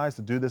optimized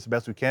to do this the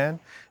best we can.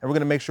 And we're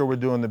gonna make sure we're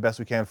doing the best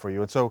we can for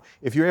you. And so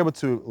if you're able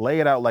to lay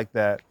it out like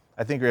that,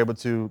 I think you're able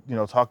to,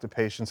 talk to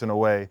patients in a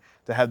way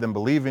to have them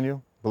believe in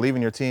you, believe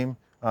in your team,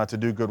 to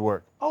do good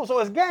work. Oh, so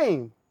it's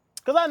game.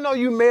 Because I know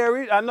you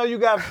married. I know you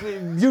got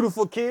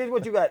beautiful kids.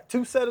 What you got,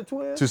 2 set of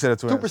twins? 2 set of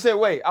twins. 2%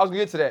 weight. I was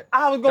gonna get to that.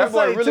 I was going to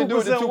say really 2%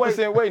 doing the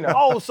 2% weight now.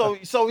 Oh, so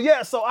you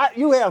have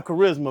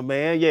charisma,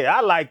 man. Yeah, I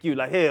like you.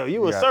 Like, hell,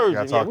 you a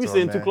surgeon. Yeah, we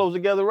sitting too close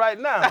together right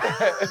now.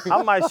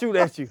 I might shoot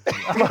at you. But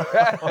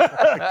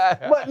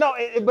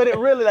it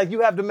really, like,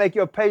 you have to make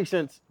your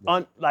patients,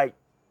 I don't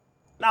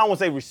want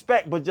to say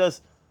respect, but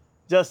just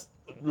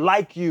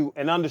like you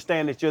and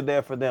understand that you're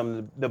there for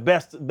them. The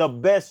best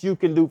you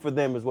can do for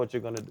them is what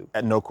you're going to do.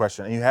 No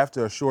question. And you have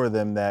to assure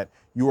them that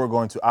you are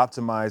going to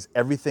optimize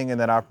everything in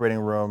that operating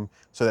room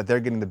so that they're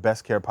getting the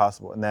best care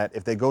possible. And that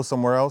if they go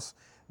somewhere else,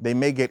 they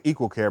may get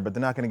equal care, but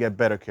they're not going to get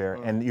better care.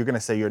 And you're going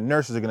to say your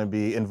nurses are going to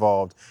be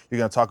involved. You're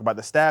going to talk about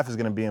the staff is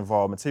going to be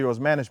involved,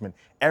 materials management.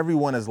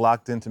 Everyone is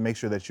locked in to make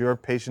sure that your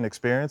patient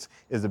experience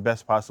is the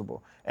best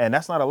possible. And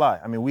that's not a lie.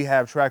 I mean, we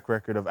have track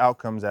record of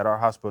outcomes at our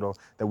hospital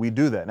that we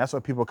do that. And that's why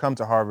people come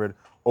to Harvard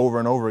over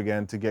and over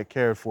again to get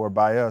cared for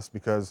by us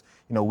because,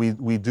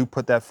 we do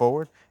put that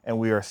forward and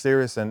we are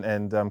serious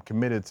and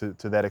committed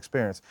to that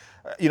experience.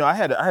 I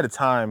had a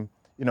time,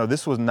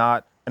 this was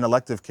not an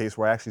elective case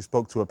where I actually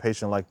spoke to a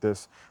patient like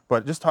this,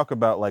 but just talk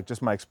about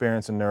just my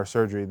experience in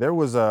neurosurgery. There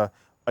was a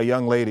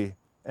young lady,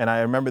 and I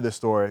remember this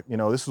story.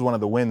 This was one of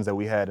the wins that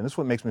we had, and this is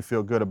what makes me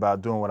feel good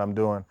about doing what I'm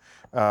doing,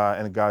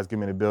 and God's given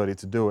me the ability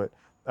to do it.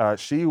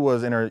 She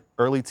was in her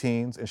early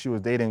teens, and she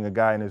was dating a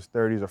guy in his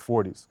 30s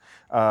or 40s.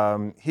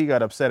 He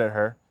got upset at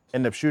her,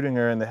 ended up shooting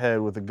her in the head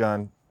with a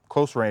gun,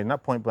 close range,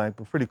 not point blank,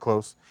 but pretty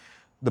close.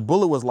 The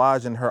bullet was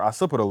lodged in her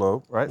occipital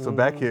lobe, right? So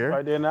back here.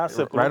 Right there in the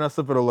occipital. Right in the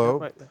occipital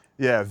lobe. Right there.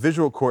 Yeah,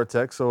 visual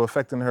cortex, so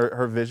affecting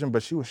her vision,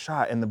 but she was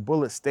shot and the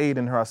bullet stayed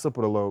in her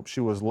occipital lobe. She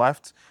was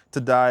left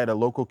to die at a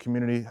local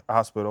community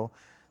hospital.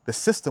 The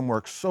system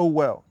worked so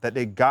well that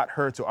they got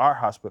her to our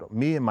hospital.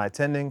 Me and my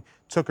attending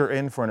took her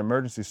in for an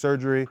emergency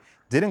surgery,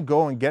 didn't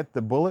go and get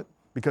the bullet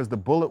because the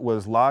bullet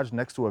was lodged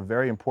next to a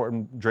very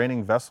important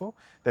draining vessel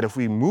that if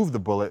we moved the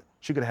bullet,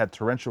 she could have had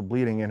torrential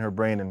bleeding in her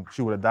brain and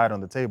she would have died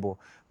on the table.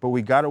 But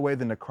we got away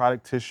the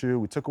necrotic tissue,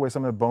 we took away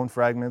some of the bone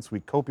fragments, we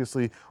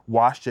copiously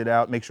washed it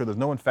out, make sure there's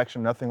no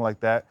infection, nothing like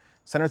that.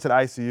 Sent her to the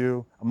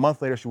ICU. A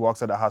month later, she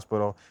walks out of the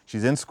hospital.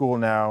 She's in school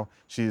now.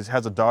 She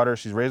has a daughter.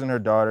 She's raising her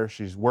daughter.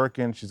 She's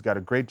working. She's got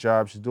a great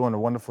job. She's doing a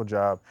wonderful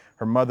job.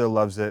 Her mother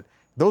loves it.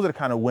 Those are the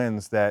kind of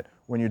wins that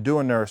when you're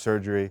doing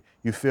neurosurgery,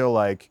 you feel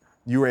like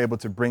you were able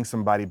to bring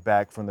somebody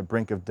back from the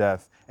brink of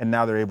death, and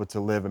now they're able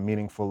to live a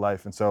meaningful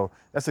life. And so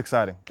that's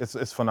exciting. It's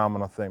a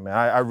phenomenal thing, man.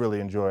 I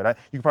really enjoy it.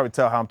 You can probably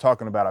tell how I'm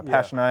talking about how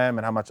passionate I am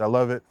and how much I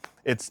love it.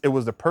 It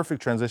was the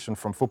perfect transition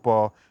from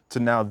football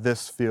to now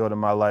this field in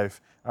my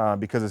life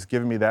because it's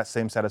giving me that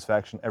same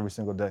satisfaction every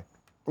single day.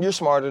 You're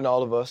smarter than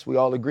all of us. We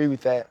all agree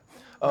with that.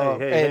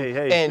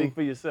 Hey, speak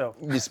for yourself.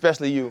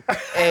 Especially you.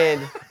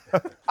 And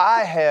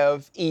I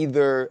have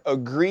either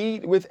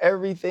agreed with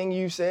everything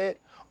you said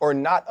or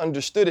not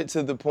understood it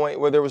to the point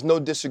where there was no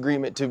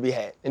disagreement to be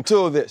had.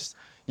 Until this,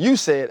 you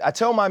said, I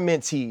tell my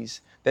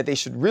mentees that they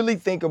should really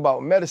think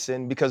about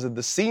medicine because of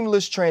the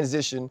seamless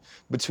transition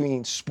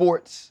between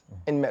sports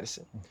and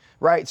medicine,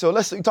 right? So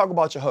let's talk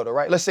about your huddle,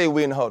 right? Let's say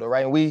we're in the huddle,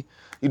 right? And we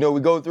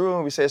go through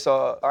and we say,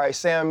 so, all right,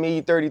 Sam,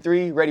 me,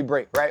 33, ready,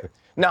 break, right?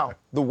 Now,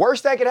 the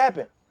worst that could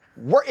happen,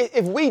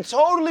 if we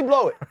totally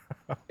blow it,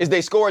 is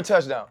they score a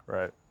touchdown.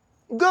 Right.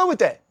 Good with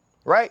that.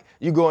 Right?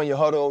 You go in your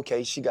huddle,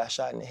 okay, she got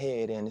shot in the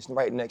head and it's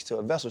right next to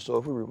a vessel, so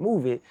if we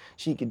remove it,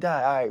 she could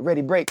die. All right,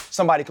 ready, break.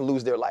 Somebody could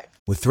lose their life.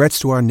 With threats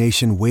to our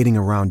nation waiting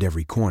around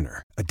every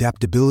corner,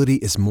 adaptability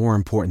is more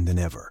important than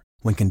ever.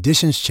 When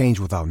conditions change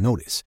without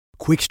notice,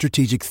 quick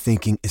strategic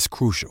thinking is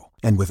crucial.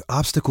 And with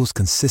obstacles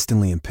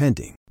consistently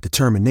impending,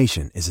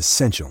 determination is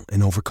essential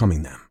in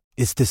overcoming them.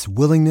 It's this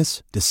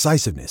willingness,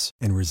 decisiveness,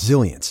 and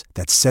resilience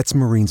that sets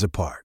Marines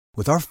apart.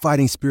 With our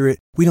fighting spirit,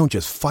 we don't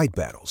just fight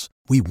battles,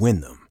 we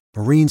win them.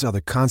 Marines are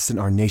the constant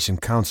our nation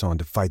counts on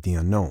to fight the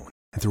unknown.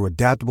 And through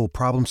adaptable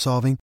problem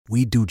solving,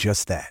 we do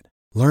just that.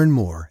 Learn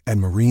more at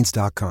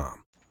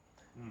marines.com.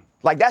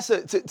 Like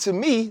to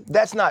me,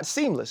 that's not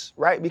seamless,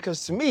 right?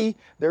 Because to me,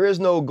 there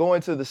is no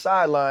going to the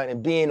sideline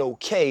and being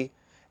okay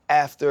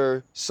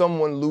after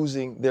someone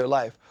losing their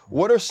life.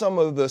 What are some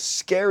of the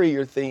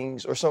scarier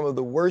things or some of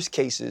the worst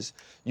cases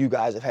you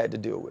guys have had to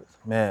deal with?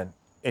 Man,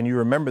 and you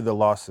remember the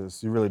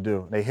losses, you really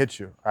do. They hit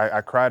you.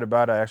 I cried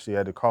about it. I actually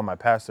had to call my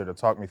pastor to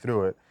talk me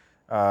through it.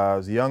 It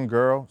was a young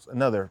girl,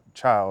 another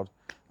child,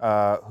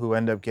 who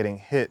ended up getting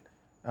hit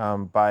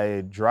by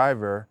a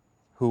driver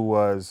who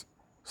was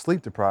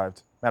sleep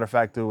deprived. Matter of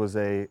fact, it was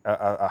a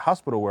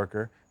hospital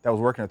worker that was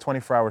working a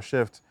 24-hour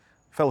shift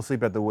fell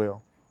asleep at the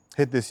wheel,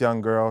 hit this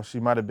young girl. She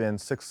might have been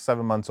 6,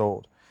 7 months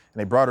old.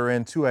 And they brought her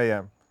in 2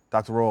 a.m.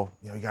 Dr. Rolle,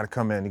 you got to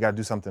come in. You got to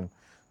do something.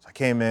 So I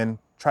came in,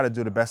 tried to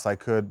do the best I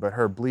could, but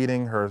her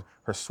bleeding, her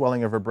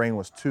swelling of her brain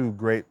was too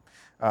great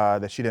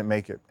that she didn't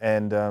make it.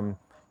 And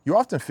you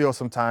often feel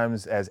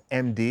sometimes as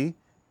MD,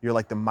 you're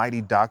like the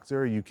mighty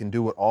doctor. You can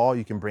do it all.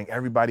 You can bring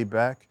everybody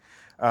back.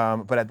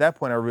 But at that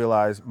point, I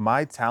realized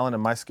my talent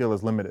and my skill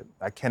is limited.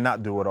 I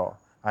cannot do it all.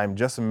 I'm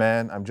just a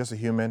man. I'm just a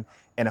human.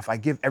 And if I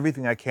give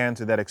everything I can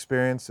to that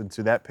experience and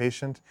to that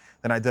patient,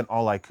 then I've done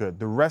all I could.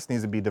 The rest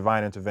needs to be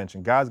divine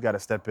intervention. God's got to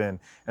step in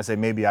and say,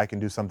 maybe I can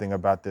do something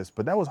about this.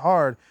 But that was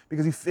hard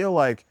because you feel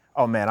like,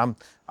 oh man,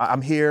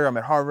 I'm here. I'm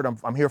at Harvard.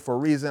 I'm here for a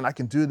reason. I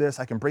can do this.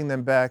 I can bring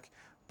them back.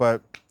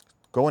 But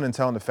going and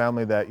telling the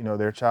family that, you know,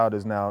 their child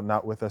is now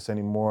not with us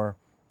anymore,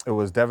 it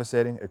was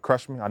devastating. It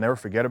crushed me. I'll never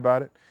forget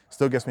about it.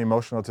 Still gets me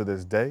emotional to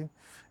this day.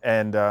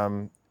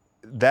 And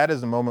that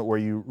is a moment where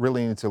you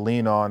really need to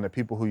lean on the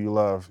people who you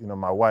love. You know,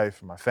 my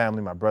wife, my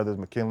family, my brothers,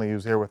 McKinley,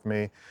 who's here with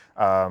me,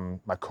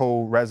 my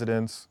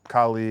co-residents,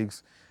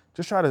 colleagues.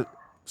 Just try to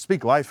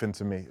speak life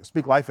into me,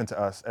 speak life into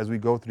us as we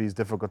go through these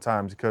difficult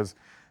times. Because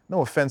no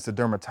offense to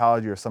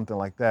dermatology or something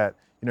like that,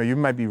 you know, you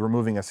might be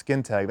removing a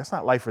skin tag. That's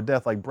not life or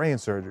death like brain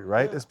surgery,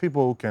 right? There's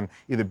people who can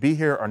either be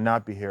here or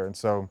not be here. And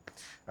so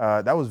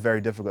that was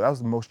very difficult. That was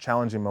the most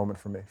challenging moment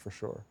for me, for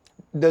sure.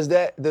 Does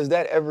that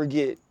ever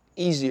get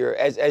easier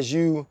as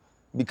you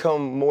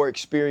become more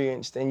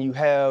experienced and you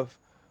have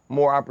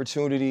more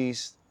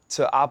opportunities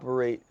to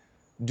operate?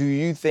 Do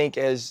you think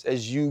as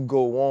you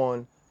go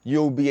on,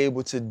 you'll be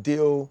able to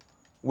deal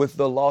with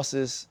the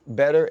losses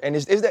better? And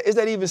is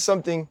that even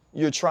something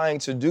you're trying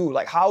to do?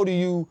 Like, how do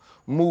you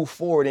move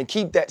forward and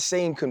keep that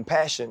same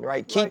compassion,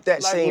 right? Keep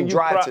that same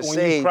drive to when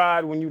save. you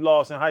cried when you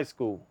lost in high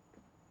school.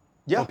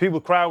 Yeah. When people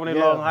cry when they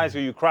lost in high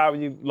school, you cry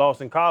when you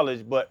lost in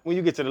college, but when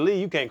you get to the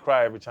league, you can't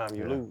cry every time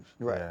you lose.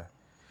 Right.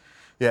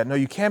 Yeah, no,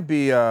 you can't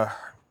be, I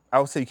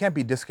would say you can't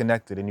be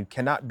disconnected, and you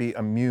cannot be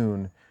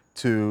immune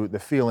to the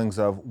feelings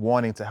of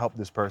wanting to help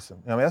this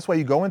person. I mean, that's why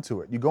you go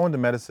into it. You go into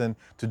medicine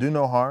to do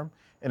no harm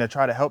and to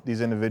try to help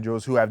these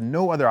individuals who have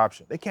no other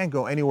option. They can't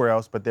go anywhere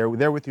else, but they're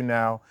with you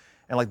now.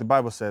 And like the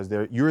Bible says,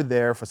 you're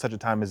there for such a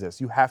time as this.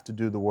 You have to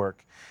do the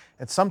work.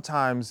 And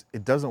sometimes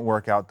it doesn't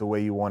work out the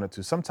way you want it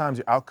to. Sometimes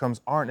your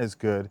outcomes aren't as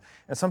good.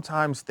 And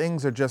sometimes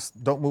things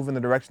don't move in the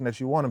direction that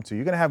you want them to.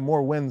 You're going to have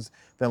more wins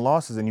than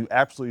losses, and you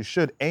absolutely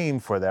should aim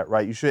for that,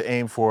 right? You should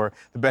aim for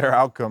the better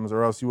outcomes,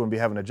 or else you wouldn't be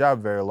having a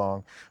job very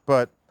long.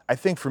 But I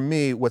think for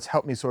me, what's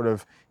helped me sort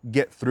of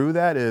get through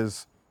that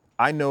is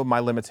I know my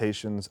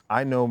limitations,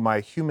 I know my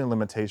human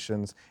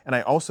limitations, and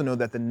I also know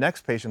that the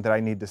next patient that I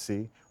need to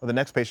see, or the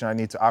next patient I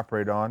need to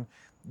operate on,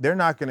 they're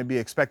not going to be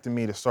expecting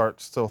me to start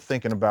still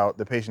thinking about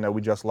the patient that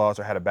we just lost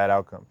or had a bad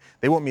outcome.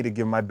 They want me to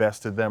give my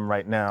best to them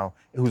right now,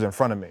 who's in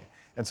front of me.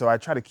 And so I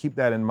try to keep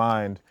that in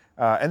mind.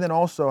 And then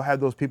also have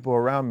those people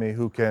around me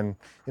who can,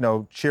 you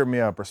know, cheer me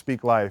up or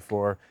speak life,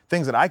 or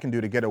things that I can do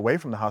to get away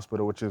from the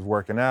hospital, which is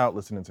working out,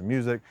 listening to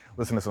music,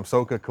 listening to some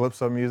soca,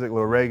 calypso music, a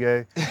little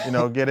reggae, you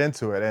know, get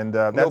into it. And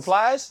No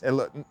plies?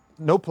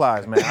 No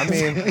plies, man. I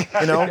mean,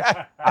 you know,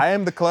 I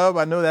Am the Club.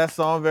 I know that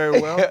song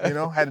very well. You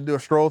know, had to do a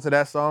stroll to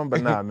that song,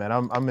 but nah, man,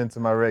 I'm into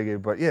my reggae.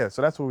 But yeah,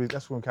 so that's what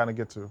we kind of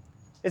get to.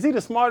 Is he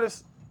the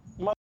smartest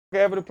motherfucker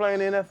ever to play in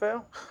the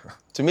NFL?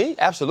 To me,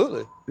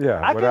 absolutely. Yeah,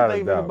 I without can't a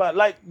think doubt. of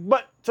anybody.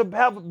 But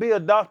to be a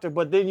doctor,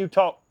 but then you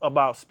talk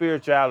about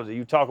spirituality.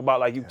 You talk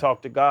about you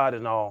talk to God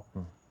and all.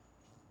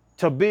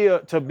 To be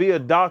a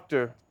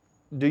doctor,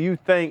 do you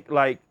think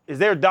is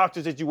there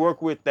doctors that you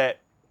work with that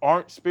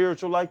aren't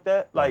spiritual like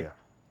that?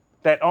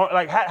 That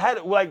aren't how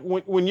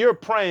when you're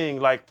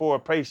praying for a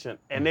patient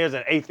and there's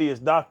an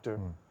atheist doctor,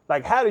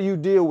 how do you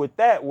deal with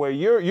that where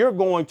you're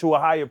going to a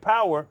higher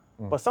power,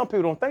 but some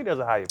people don't think there's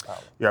a higher power?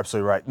 You're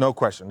absolutely right. No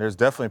question. There's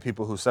definitely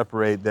people who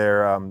separate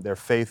their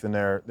faith and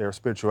their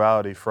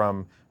spirituality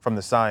from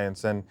the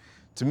science. And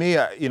to me,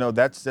 you know,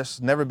 that's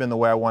just never been the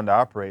way I wanted to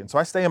operate. And so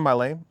I stay in my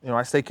lane. You know,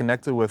 I stay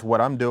connected with what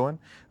I'm doing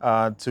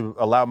to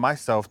allow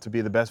myself to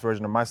be the best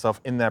version of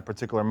myself in that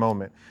particular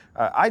moment.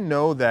 I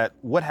know that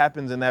what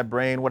happens in that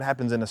brain, what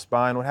happens in the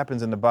spine, what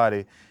happens in the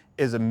body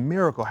is a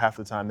miracle half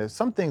the time. There's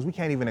some things we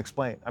can't even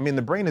explain. I mean,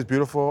 the brain is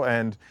beautiful,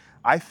 and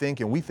I think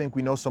and we think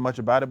we know so much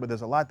about it, but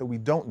there's a lot that we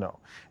don't know.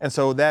 And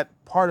so that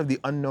part of the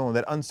unknown,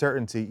 that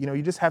uncertainty, you know,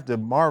 you just have to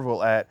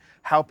marvel at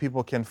how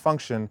people can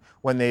function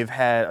when they've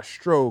had a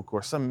stroke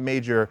or some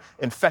major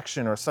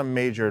infection or some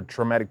major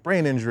traumatic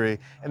brain injury,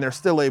 and they're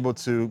still able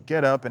to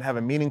get up and have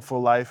a meaningful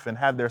life and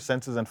have their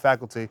senses and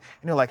faculty. And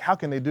you're like, how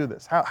can they do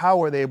this?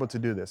 How are they able to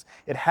do this?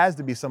 It has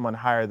to be someone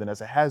higher than us.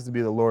 It has to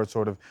be the Lord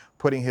sort of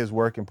putting his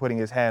work and putting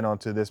his hand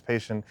onto this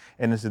patient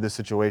and into this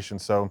situation.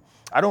 So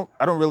I don't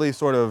really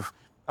sort of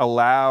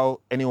allow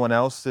anyone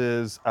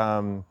else's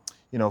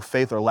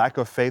faith or lack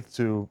of faith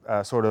to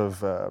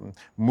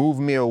move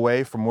me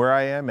away from where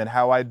I am and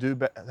how I do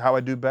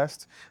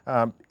best.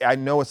 I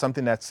know it's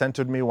something that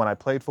centered me when I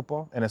played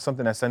football, and it's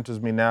something that centers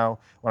me now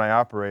when I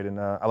operate,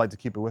 and I like to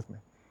keep it with me.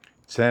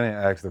 Channing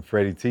asked a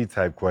Freddie T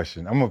type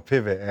question. I'm gonna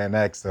pivot and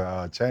ask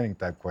a Channing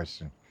type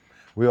question.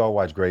 We all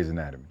watch Grey's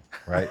Anatomy,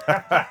 right?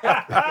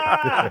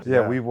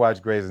 Yeah, we've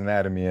watched Grey's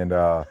Anatomy, and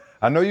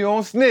I know you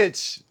don't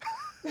snitch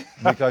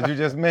because you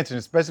just mentioned,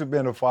 especially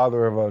being the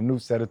father of a new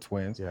set of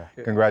twins. Yeah.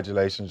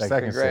 Congratulations.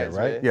 Second Congrats,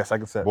 set, right? man. Yeah,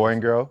 second set. Boy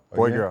and girl?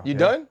 Boy, again? girl. You Yeah.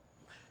 done?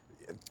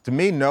 To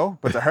me, no,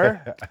 but to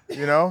her,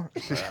 you know.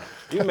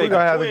 We're going to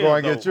have to go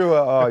and get you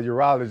a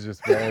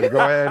urologist, man. Go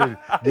ahead and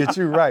get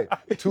you right.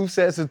 2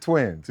 sets of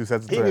twins. 2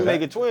 sets of He be twins.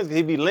 making twins because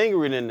he be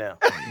lingering in there.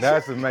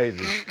 That's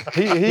amazing.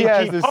 He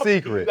has keep the pumping.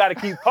 secret. You got to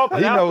keep pumping.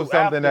 He knows after-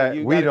 something after. that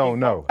You we gotta don't keep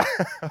know.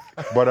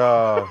 But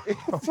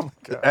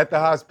at the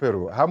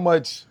hospital, how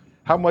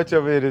much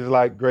of it is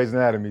like Grey's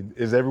Anatomy?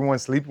 Is everyone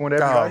sleeping with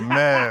Oh, everybody?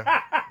 man.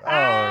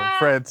 Oh,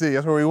 Fred T.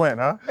 That's where we went,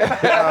 huh?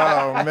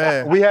 Oh,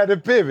 man. We had to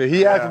pivot.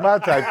 He asked my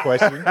type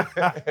question, so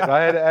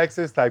I had to ask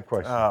his type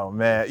question. Oh,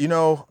 man. You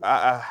know,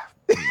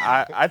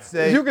 I'd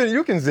say.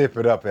 You can zip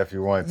it up if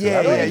you want to. Yeah,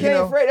 I mean, yeah, You you can't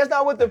know, afraid. That's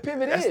not what the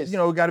pivot That's, is. you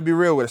know, we got to be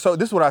real with it. So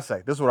this is what I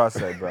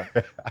say, bro.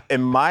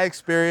 In my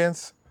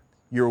experience,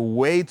 you're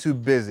way too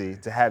busy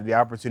to have the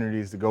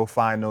opportunities to go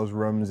find those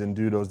rooms and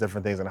do those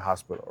different things in a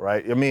hospital,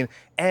 right? I mean,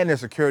 and there's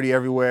security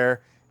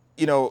everywhere.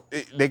 You know,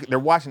 they're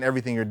watching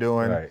everything you're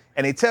doing, Right.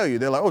 and they tell you,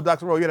 they're like, "Oh,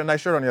 Dr. Rolle, you had a nice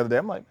shirt on the other day."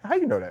 I'm like, "How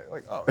you know that?"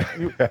 Like, "Oh,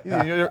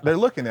 they're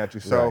looking at you."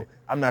 So Right.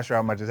 I'm not sure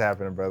how much is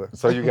happening, brother.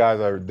 So you guys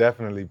are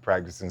definitely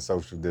practicing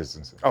social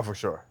distancing. Oh, for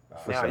sure.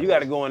 Now, you got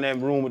to go in that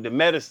room with the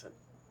medicine.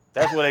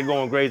 That's where they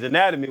go in Grey's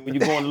Anatomy, when you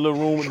go in the little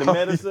room with the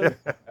medicine.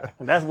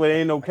 And that's where there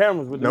ain't no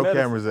cameras with the No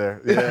medicine. cameras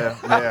there.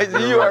 Yeah.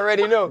 you you're right.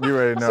 already know. You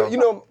already know. So you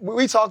know,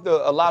 we talked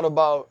a lot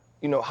about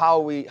how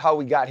we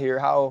got here,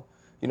 how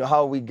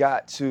we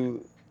got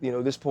to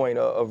this point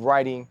of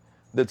writing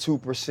the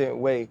 2%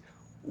 way.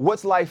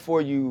 What's life for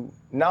you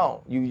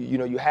now?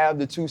 You have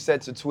the 2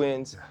 sets of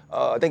twins.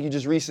 I think you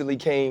just recently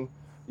came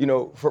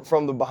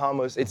from the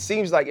Bahamas. It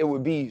seems like it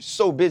would be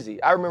so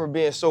busy. I remember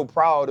being so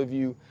proud of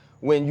you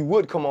when you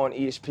would come on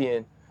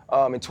ESPN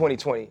in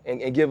 2020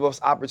 and give us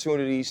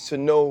opportunities to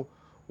know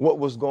what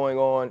was going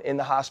on in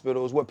the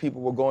hospitals, what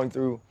people were going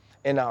through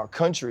in our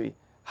country.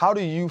 How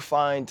do you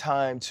find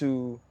time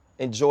to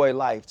enjoy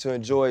life, to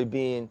enjoy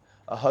being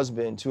a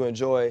husband, to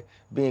enjoy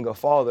being a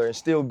father, and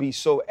still be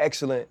so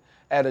excellent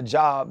at a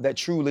job that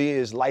truly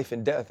is life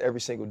and death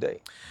every single day?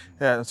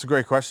 Yeah, that's a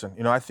great question.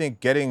 I think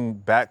getting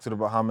back to the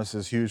Bahamas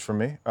is huge for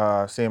me,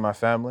 seeing my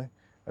family,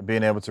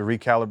 being able to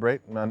recalibrate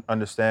and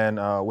understand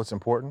what's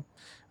important.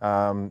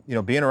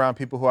 Being around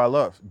people who I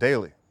love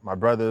daily, my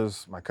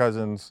brothers, my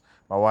cousins,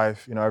 my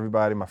wife,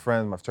 everybody, my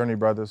friends, my fraternity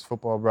brothers,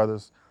 football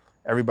brothers,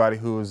 everybody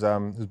who's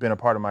been a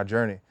part of my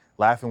journey,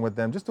 laughing with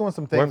them, just doing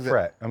some things. What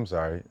frat? I'm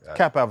sorry.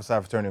 Kappa Alpha Psi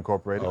Fraternity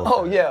Incorporated.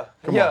 Oh yeah,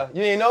 Come yeah. on.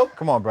 You ain't know?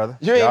 Come on, brother.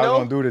 You ain't Y'all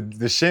know? gonna do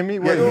the shimmy? Yeah,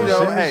 What, the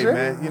shimmy hey, shimmy?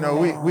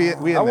 man,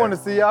 we in I want to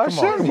there. see y'all Come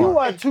on, shimmy. come You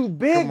on. are too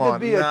big Come on, to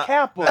be a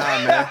Kappa. Nah,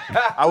 man.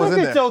 I was Look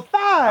in at there. your thighs.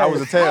 I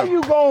was a tail. How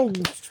you gonna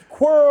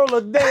twirl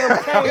a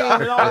damn cane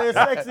and all that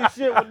sexy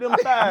shit with them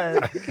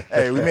thighs?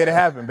 Hey, we made it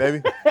happen,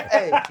 baby.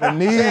 Hey, The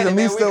knees, Shannon, the man,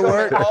 knees we still come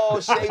work. in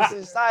all shapes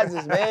and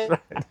sizes, man.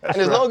 And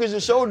as long as your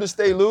shoulders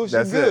stay loose,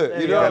 That's you're good.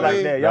 it. You know Y'all what I like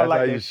mean? that. Y'all That's like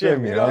how that you shimmy.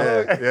 shimmy, You know?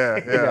 huh? Yeah.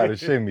 You got a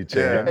shimmy,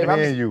 Chad. Yeah.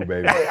 Me and you,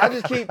 baby. Hey,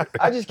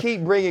 I just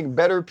keep bringing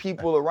better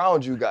people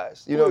around you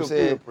guys. You know what I'm We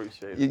saying?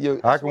 appreciate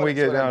it. How can we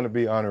get down to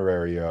be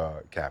honorary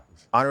Kappas?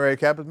 Honorary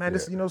Kappas, man.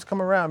 This it's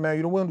come around, man.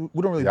 We don't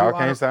really Y'all do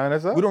can't sign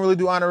us up? We don't really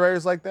do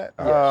honoraries like that.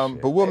 shit.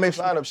 But we'll Ain't no make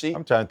sure. sign up sheet.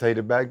 I'm trying to take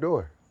the back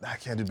door. I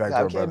can't do back Nah,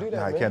 door, we can't brother. do that,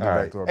 Nah, I man. can't do All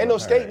back right. door. Ain't no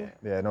brother. skating.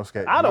 Yeah, no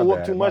skating. I don't My whoop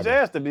bad, too my much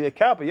bad. ass to be a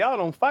Kappa. Y'all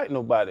don't fight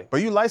nobody.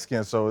 But you light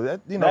skinned, so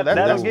that That'll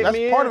that's get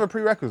me part in. of a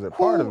prerequisite.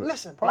 Part of it.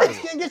 Listen, Part of light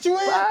it. skin get you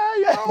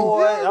in.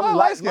 Boy, I'm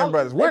light skinned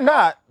brothers. We're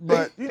not,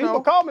 but you People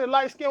know. call me a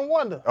light skinned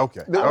wonder.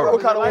 Okay. The- All right.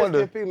 what kind of Light-skinned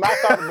wonder?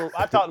 people.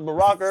 I talked to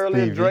Barack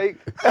earlier, Stevie. Drake.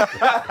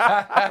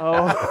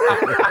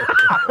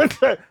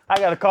 I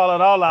got to call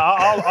out all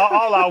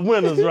our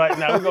winners right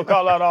now. We're gonna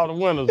call out all the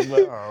winners,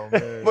 but Oh,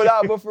 man.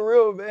 But for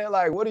real, man,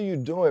 like, what are you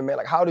doing, man?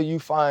 Like, how do you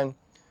find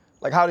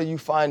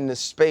the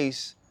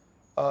space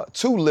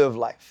to live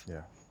life?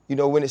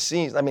 Yeah. When it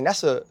seems, I mean,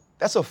 that's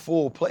a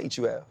full plate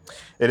you have.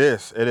 It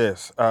is.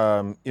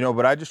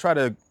 But I just try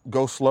to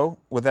go slow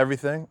with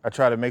everything. I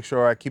try to make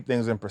sure I keep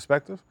things in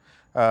perspective.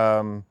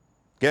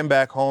 Getting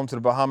back home to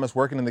the Bahamas,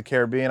 working in the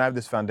Caribbean, I have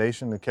this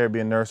foundation, the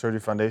Caribbean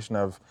Neurosurgery Foundation,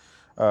 of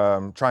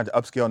trying to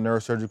upscale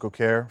neurosurgical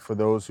care for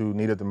those who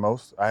need it the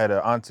most. I had an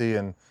auntie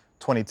in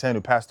 2010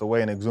 who passed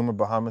away in Exuma,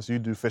 Bahamas. You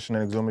do fishing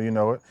in Exuma, you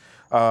know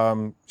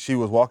it. She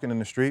was walking in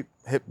the street,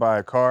 hit by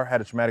a car,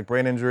 had a traumatic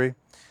brain injury.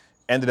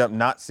 Ended up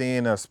not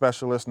seeing a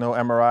specialist, no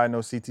MRI,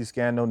 no CT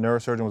scan, no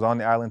neurosurgeon was on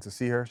the island to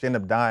see her. She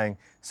ended up dying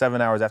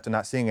 7 hours after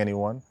not seeing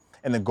anyone.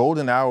 And the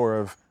golden hour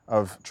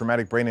of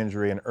traumatic brain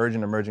injury and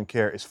urgent emergent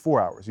care is 4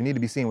 hours. You need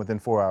to be seen within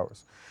 4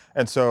 hours.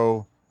 And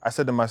so I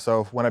said to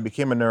myself, when I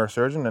became a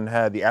neurosurgeon and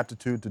had the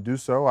aptitude to do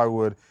so, I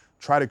would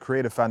try to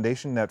create a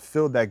foundation that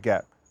filled that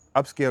gap,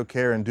 upscale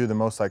care and do the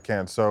most I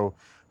can. So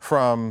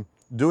from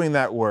doing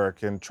that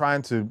work and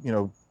trying to,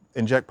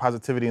 inject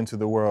positivity into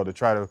the world, to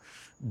try to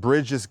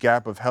bridge this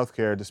gap of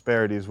healthcare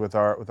disparities with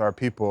our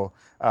people,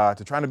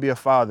 to trying to be a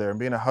father and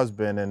being a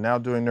husband and now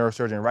doing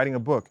neurosurgery and writing a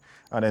book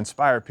to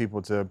inspire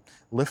people to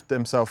lift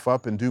themselves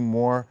up and do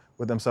more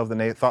with themselves than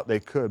they thought they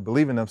could,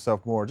 believe in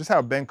themselves more. Just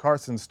how Ben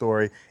Carson's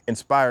story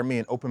inspired me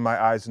and opened my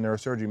eyes to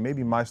neurosurgery.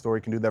 Maybe my story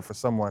can do that for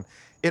someone.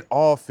 It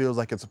all feels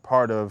like it's a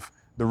part of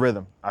the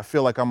rhythm. I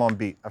feel like I'm on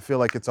beat. I feel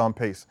like it's on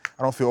pace.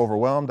 I don't feel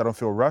overwhelmed. I don't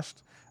feel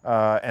rushed.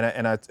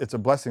 It's a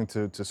blessing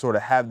to sort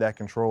of have that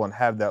control and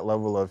have that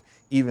level of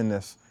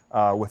evenness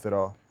with it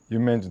all. You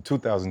mentioned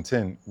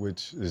 2010,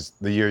 which is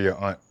the year your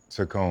aunt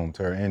took home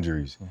to her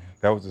injuries. Mm-hmm.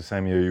 That was the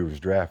same year you was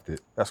drafted.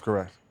 That's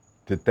correct.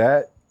 Did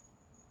that,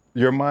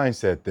 your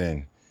mindset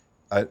then,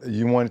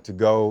 you wanted to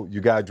go,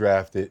 you got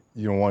drafted,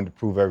 you wanted to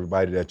prove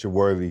everybody that you're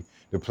worthy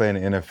to play in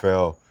the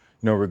NFL,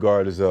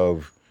 regardless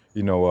of,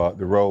 the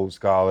Rhodes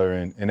Scholar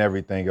and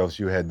everything else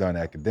you had done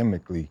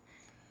academically.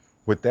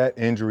 With that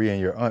injury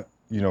and your aunt,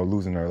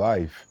 losing her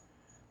life,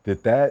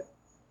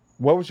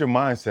 what was your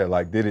mindset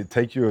like? Did it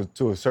take you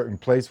to a certain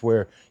place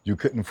where you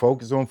couldn't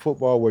focus on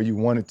football, where you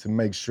wanted to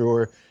make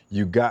sure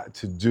you got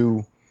to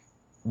do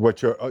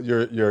what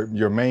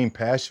your main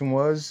passion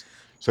was,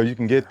 so you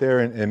can get there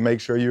and make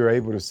sure you're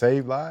able to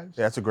save lives?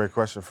 Yeah, that's a great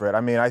question, Fred.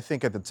 I mean, I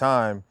think at the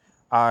time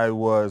I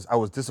was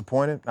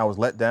disappointed. I was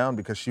let down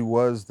because she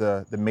was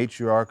the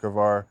matriarch of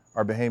our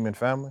Bahamian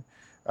family.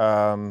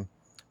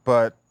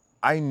 But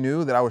I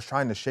knew that I was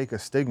trying to shake a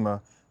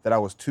stigma that I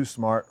was too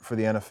smart for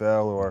the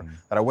NFL or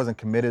that I wasn't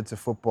committed to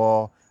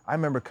football. I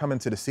remember coming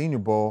to the Senior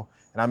Bowl,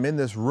 and I'm in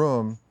this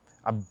room.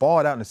 I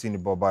balled out in the Senior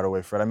Bowl, by the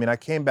way, Fred. I mean, I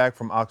came back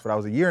from Oxford. I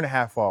was a year and a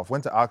half off,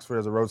 went to Oxford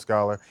as a Rhodes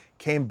Scholar,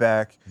 came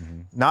back,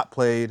 not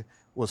played,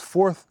 was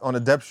fourth on the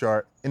depth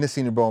chart in the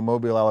Senior Bowl in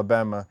Mobile,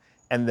 Alabama.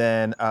 And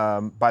then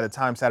by the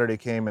time Saturday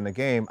came in the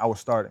game, I was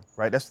starting,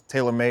 right? That's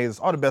Taylor Mays,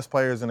 all the best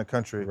players in the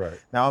country. Right.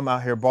 Now I'm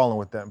out here balling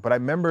with them. But I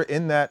remember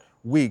in that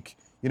week,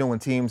 when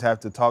teams have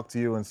to talk to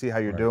you and see how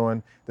you're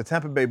doing, the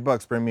Tampa Bay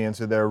Bucks bring me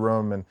into their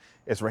room, and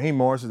it's Raheem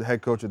Morris, the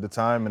head coach at the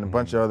time, and a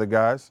bunch of other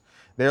guys.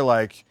 They're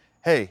like,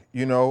 hey,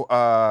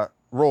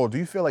 Rolle, do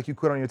you feel like you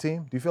quit on your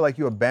team? Do you feel like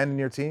you abandoned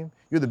your team?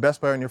 You're the best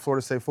player on your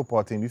Florida State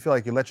football team. Do you feel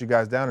like you let you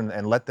guys down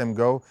and let them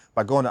go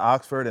by going to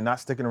Oxford and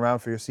not sticking around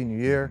for your senior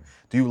year?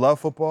 Do you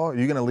love football? Are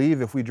you going to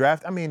leave if we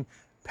draft? I mean,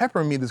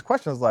 peppering me these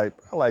questions like,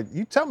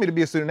 you tell me to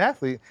be a student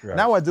athlete. Right.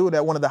 Now I do it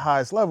at one of the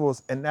highest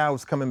levels, and now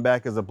it's coming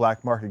back as a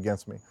black mark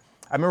against me.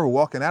 I remember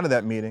walking out of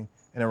that meeting,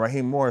 and then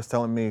Raheem Morris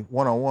telling me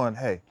one-on-one,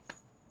 hey,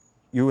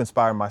 you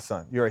inspire my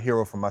son. You're a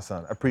hero for my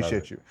son. I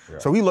appreciate you. Yeah.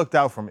 So he looked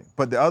out for me,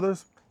 but the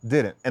others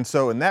didn't. And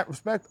so in that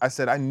respect, I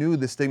said I knew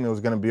the stigma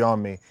was going to be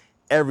on me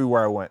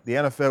everywhere I went. The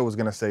NFL was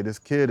going to say, this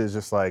kid is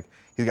just like,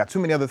 he's got too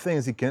many other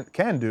things he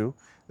can do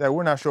that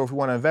we're not sure if we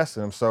want to invest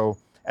in him. So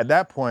at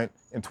that point,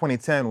 in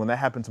 2010, when that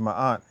happened to my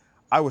aunt,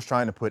 I was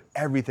trying to put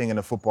everything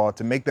into football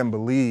to make them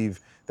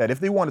believe that if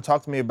they want to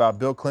talk to me about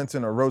Bill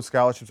Clinton or Rhodes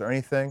Scholarships or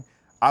anything,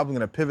 I'm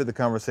going to pivot the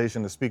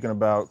conversation to speaking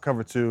about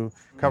cover two,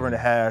 covering the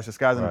hash,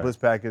 disguising the blitz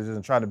packages,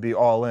 and trying to be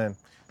all in.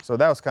 So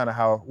that was kind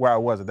of where I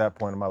was at that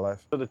point in my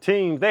life. So the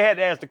teams, they had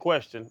to ask the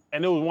question,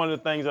 and it was one of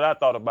the things that I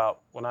thought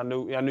about when I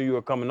knew you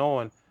were coming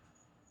on.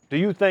 Do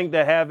you think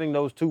that having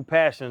those two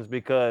passions,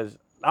 because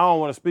I don't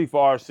want to speak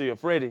for RC or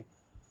Freddie,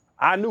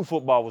 I knew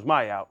football was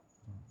my out.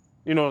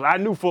 I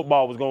knew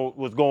football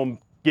was going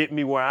to get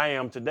me where I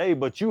am today,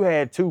 but you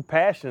had two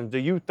passions. Do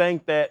you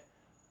think that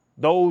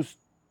those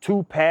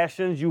two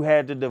passions, you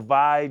had to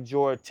divide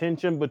your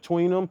attention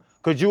between them?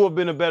 Could you have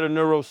been a better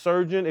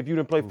neurosurgeon if you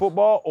didn't play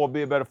football, or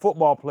be a better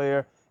football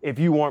player if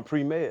you weren't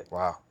pre-med?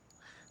 Wow.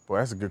 Boy,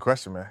 that's a good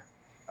question, man.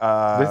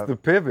 This the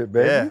pivot,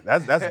 baby. Yeah,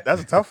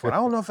 that's a tough one. I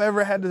don't know if I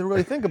ever had to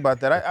really think about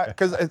that.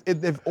 Because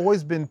they've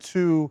always been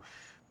two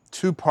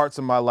parts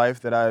of my life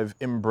that I've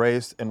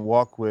embraced and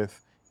walked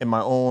with in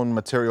my own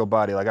material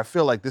body. Like, I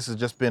feel like this has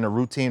just been a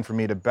routine for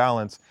me to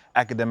balance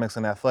academics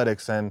and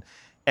athletics. And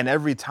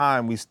every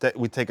time we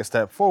take a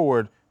step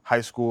forward,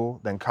 high school,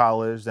 then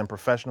college, then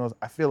professionals,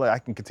 I feel like I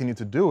can continue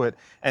to do it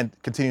and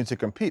continue to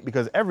compete,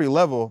 because every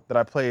level that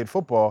I played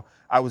football,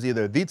 I was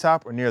either the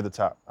top or near the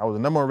top. I was the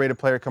number one rated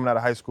player coming out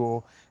of high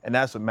school, and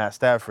that's with Matt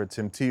Stafford,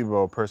 Tim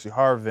Tebow, Percy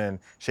Harvin,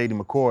 Shady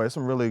McCoy. There's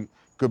some really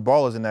good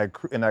ballers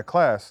in that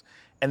class.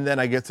 And then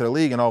I get to the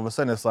league, and all of a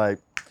sudden it's like,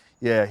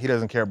 yeah, he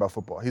doesn't care about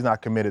football. He's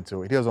not committed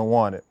to it. He doesn't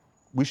want it.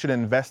 We should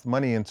invest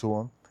money into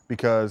him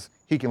because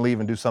he can leave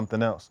and do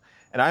something else.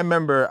 And I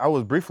remember I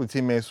was briefly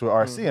teammates with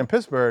RC in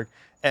Pittsburgh,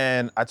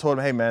 and I told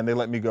him, hey, man, they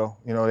let me go.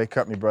 They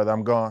cut me, brother.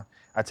 I'm gone.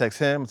 I text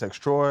him,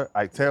 text Troy,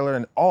 Ike Taylor,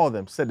 and all of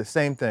them said the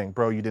same thing.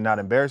 Bro, you did not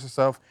embarrass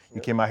yourself.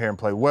 You came out here and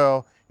played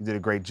well. You did a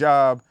great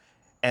job.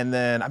 And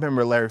then I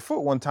remember Larry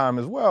Foote one time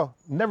as well.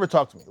 Never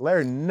talked to me.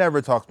 Larry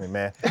never talked to me,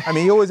 man. I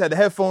mean, he always had the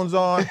headphones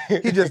on.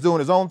 He just doing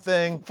his own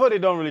thing. Footy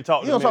don't really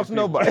talk to me. He don't talk to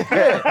nobody.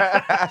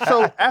 Yeah.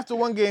 So after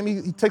one game,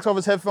 he takes off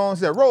his headphones.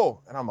 He said,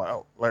 Roll. And I'm like,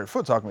 oh, Larry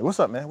Foote talking to me. What's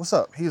up, man? What's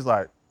up? He's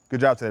like, good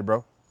job today,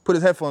 bro. Put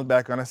his headphones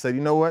back on. I said,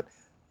 you know what?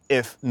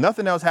 If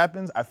nothing else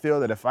happens, I feel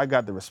that if I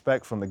got the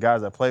respect from the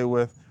guys I play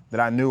with, that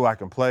I knew I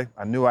can play.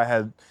 I knew I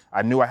had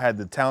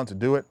the talent to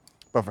do it,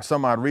 but for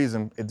some odd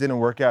reason, it didn't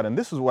work out. And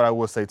this is what I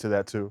will say to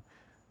that too.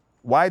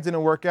 Why it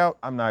didn't work out,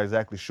 I'm not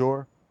exactly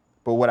sure.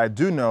 But what I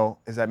do know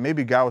is that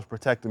maybe God was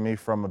protecting me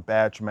from a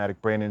bad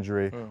traumatic brain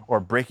injury or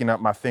breaking up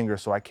my finger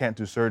so I can't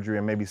do surgery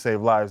and maybe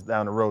save lives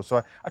down the road.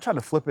 So I try to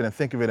flip it and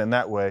think of it in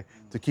that way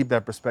to keep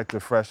that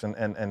perspective fresh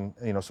and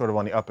sort of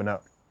on the up and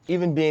up.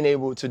 Even being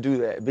able to do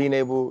that, being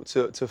able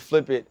to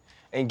flip it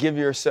and give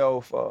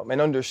yourself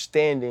an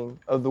understanding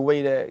of the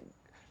way that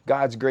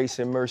God's grace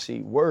and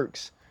mercy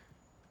works,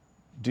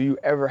 do you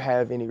ever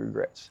have any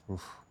regrets?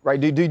 Oof. Right?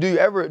 Do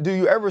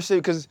you ever say,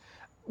 because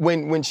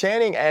when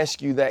Channing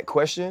asked you that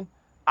question,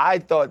 I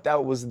thought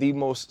that was the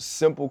most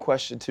simple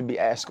question to be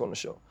asked on the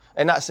show.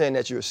 And not saying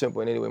that you're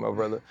simple in any way, my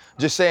brother.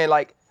 Just saying,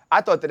 like,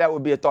 I thought that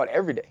would be a thought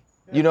every day.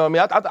 You know what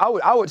I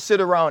mean? I would sit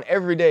around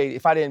every day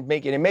if I didn't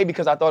make it. And maybe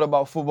because I thought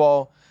about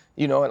football,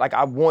 like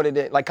I wanted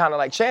it, like kind of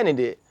like Channing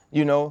did,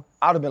 I would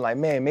have been like,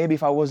 man, maybe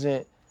if I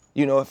wasn't,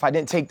 if I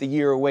didn't take the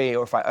year away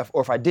or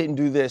if I didn't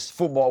do this,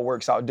 football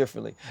works out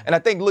differently. And I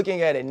think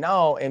looking at it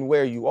now and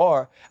where you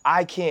are,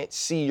 I can't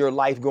see your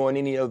life going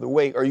any other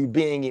way or you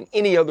being in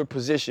any other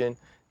position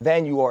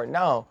than you are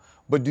now.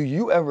 But do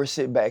you ever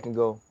sit back and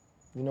go,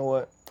 you know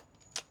what?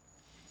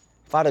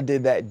 If I'd have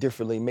did that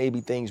differently,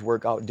 maybe things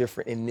work out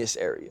different in this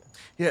area.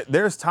 Yeah,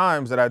 there's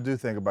times that I do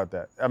think about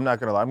that. I'm not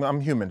gonna lie,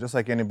 I'm human, just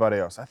like anybody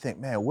else. I think,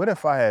 man, what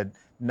if I had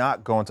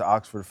not gone to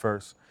Oxford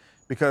first?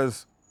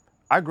 Because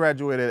I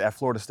graduated at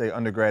Florida State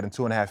undergrad in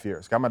 2.5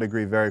 years, got my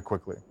degree very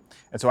quickly.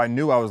 And so I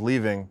knew I was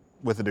leaving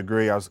with a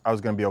degree, I was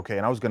gonna be okay,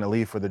 and I was gonna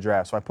leave for the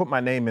draft. So I put my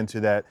name into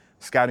that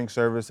scouting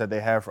service that they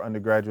have for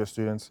undergraduate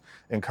students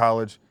in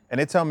college, and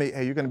they tell me,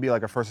 hey, you're gonna be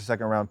like a first or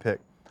second round pick.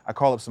 I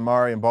call up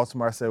Samari in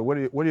Baltimore, I said, what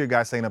are your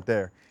guys saying up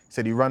there? He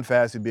said, you run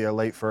fast, you'd be a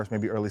late first,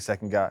 maybe early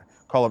second guy.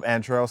 Call up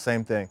Antrell,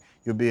 same thing,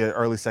 you'll be an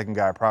early second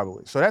guy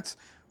probably. So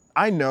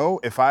I know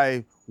if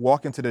I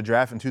walk into the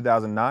draft in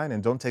 2009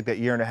 and don't take that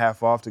 1.5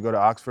 years off to go to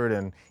Oxford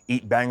and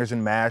eat bangers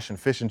and mash and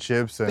fish and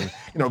chips and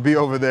be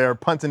over there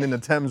punting in the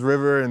Thames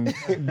River and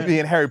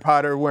being Harry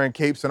Potter wearing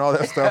capes and all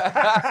that stuff.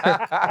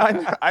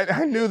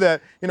 I knew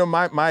that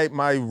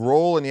my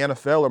role in the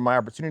NFL or my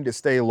opportunity to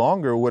stay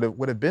longer would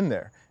have been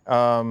there.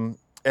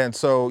 And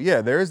so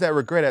yeah, there is that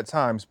regret at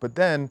times, but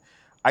then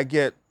I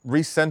get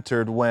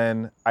recentered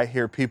when I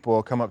hear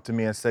people come up to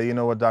me and say, you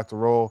know what, Dr.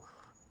 Rolle,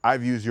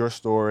 I've used your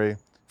story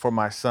for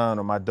my son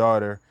or my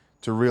daughter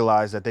to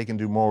realize that they can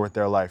do more with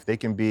their life. They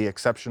can be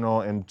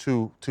exceptional in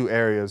two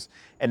areas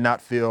and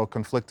not feel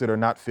conflicted or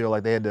not feel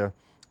like they had to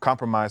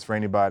compromise for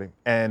anybody.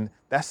 And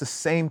that's the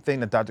same thing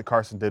that Dr.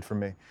 Carson did for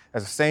me.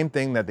 That's the same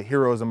thing that the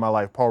heroes in my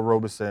life, Paul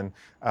Robeson,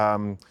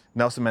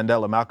 Nelson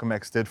Mandela, Malcolm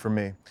X did for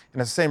me.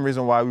 And it's the same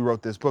reason why we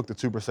wrote this book, The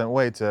 2%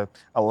 Way, to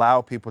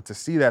allow people to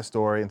see that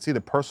story and see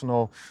the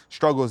personal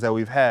struggles that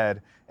we've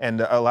had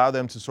and allow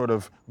them to sort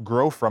of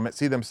grow from it,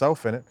 see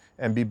themselves in it,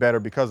 and be better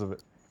because of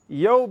it.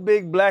 Your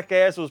big black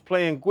ass was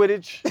playing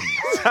Quidditch.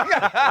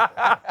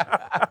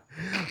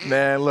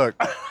 Man, look.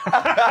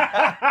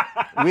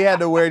 We had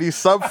to wear these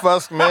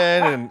sub-fusk,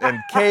 man,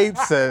 and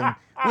capes, and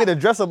we had to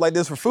dress up like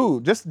this for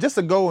food. Just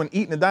to go and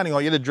eat in the dining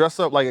hall, you had to dress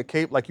up like a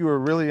cape, like you were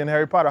really in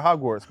Harry Potter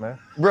Hogwarts, man.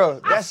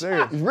 Bro, that's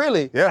serious.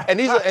 Really? Yeah. And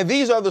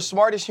these are the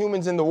smartest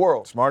humans in the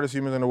world. Smartest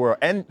humans in the world.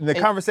 And the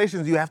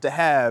conversations you have to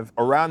have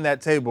around that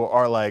table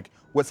are like,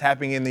 what's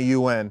happening in the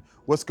UN?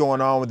 What's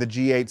going on with the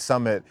G8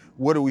 summit?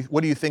 What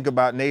do you think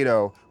about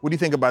NATO? What do you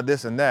think about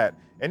this and that?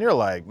 And you're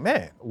like,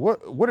 man,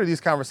 what are these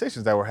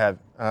conversations that we're having?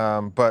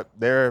 But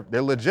they're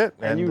legit.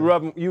 And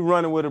you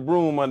running with a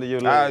broom under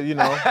your leg.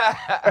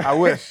 I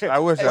wish I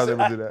was able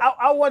to do that.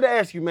 I wanted to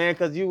ask you, man,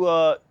 because you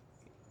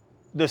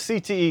the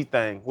CTE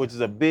thing, which is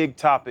a big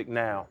topic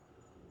now.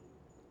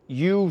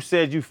 You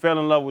said you fell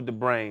in love with the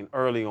brain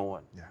early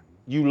on. Yeah.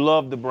 You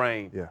love the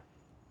brain. Yeah.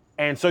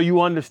 And so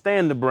you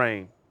understand the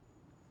brain.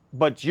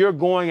 But you're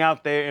going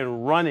out there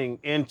and running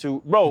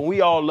into, bro,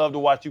 we all love to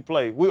watch you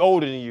play. We're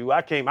older than you.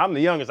 I'm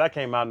the youngest. I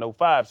came out in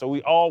 2005, so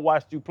we all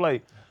watched you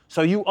play.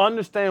 So you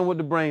understand what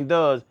the brain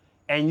does,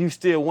 and you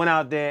still went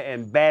out there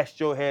and bashed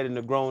your head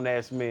into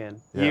grown-ass men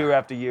year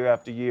after year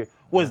after year.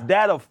 Was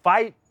that a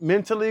fight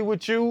mentally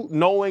with you,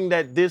 knowing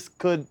that this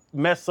could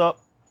mess up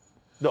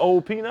the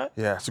old peanut?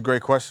 Yeah, it's a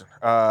great question.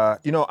 I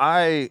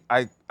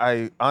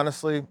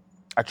honestly,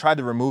 I tried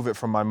to remove it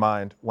from my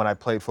mind when I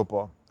played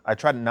football. I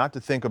tried not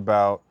to think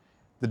about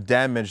the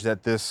damage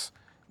that this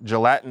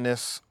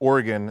gelatinous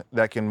organ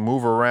that can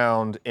move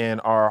around in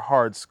our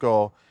hard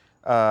skull,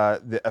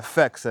 the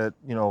effects that,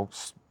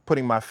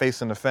 putting my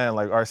face in the fan,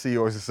 like RC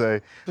always used to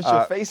say. Put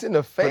your face in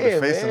the fan, put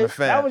the face in the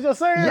fan. That was your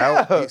saying?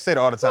 Yeah. He said it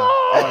all the time.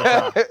 All the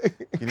time.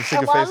 Can you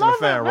stick your face in the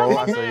fan, Rolle?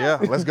 I said,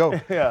 yeah, let's go.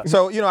 Yeah.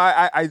 So,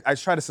 I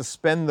try to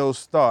suspend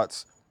those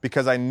thoughts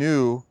because I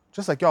knew,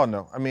 just like y'all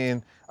know, I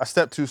mean, a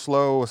step too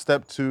slow, a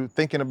step too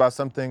thinking about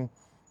something,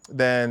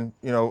 then,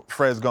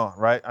 Fred's gone,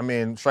 right? I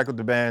mean, strike with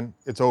the band,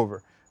 it's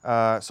over.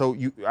 So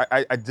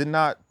I did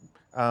not,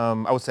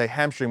 I would say,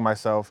 hamstring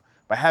myself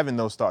by having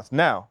those thoughts.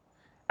 Now,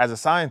 as a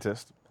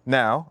scientist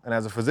now, and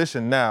as a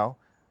physician now,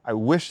 I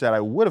wish that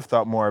I would have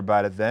thought more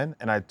about it then,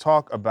 and I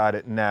talk about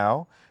it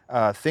now,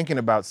 thinking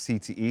about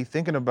CTE,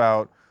 thinking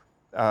about,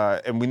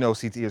 and we know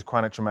CTE is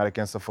chronic traumatic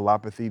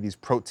encephalopathy, these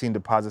protein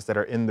deposits that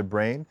are in the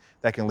brain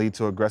that can lead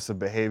to aggressive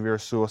behavior,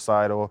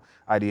 suicidal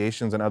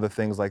ideations, and other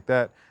things like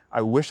that.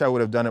 I wish I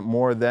would have done it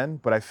more then,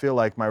 but I feel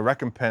like my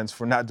recompense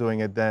for not doing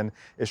it then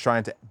is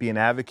trying to be an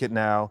advocate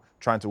now,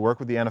 trying to work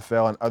with the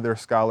NFL and other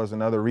scholars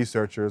and other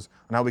researchers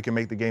on how we can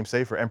make the game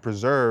safer and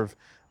preserve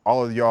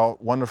all of y'all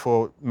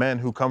wonderful men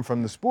who come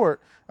from the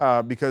sport,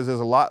 because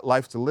there's a lot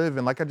life to live.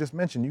 And like I just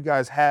mentioned, you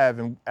guys have,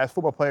 and as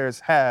football players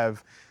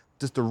have,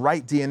 just the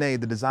right DNA,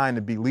 the design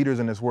to be leaders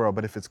in this world.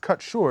 But if it's cut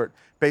short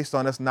based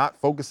on us not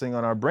focusing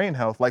on our brain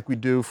health like we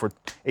do for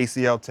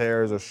ACL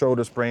tears or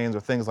shoulder sprains or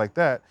things like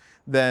that,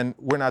 then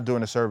we're not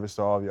doing a service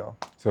to all of y'all.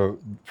 So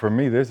for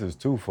me, this is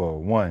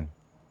twofold. One,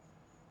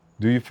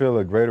 do you feel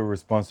a greater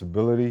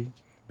responsibility,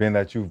 being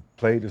that you've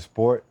played the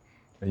sport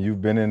and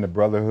you've been in the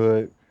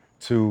brotherhood,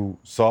 to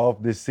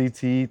solve this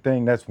CTE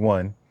thing? That's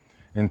one.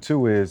 And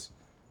two is,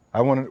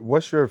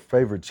 what's your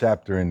favorite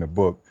chapter in the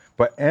book?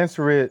 But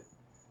answer it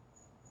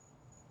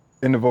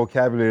in the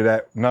vocabulary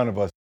that none of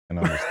us can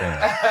understand.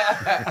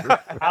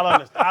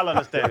 I'll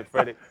understand it,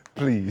 Freddie.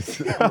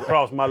 Please.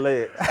 Cross my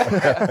legs.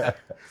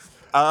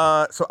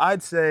 So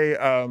I'd say,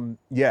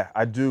 yeah,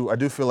 I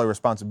do feel a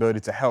responsibility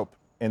to help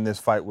in this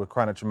fight with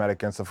chronic traumatic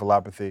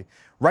encephalopathy.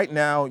 Right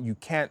now, you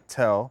can't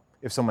tell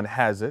if someone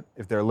has it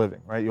if they're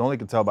living, right? You only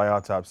can tell by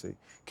autopsy.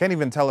 Can't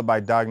even tell it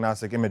by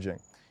diagnostic imaging.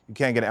 You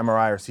can't get an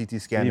MRI or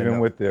CT scan. Even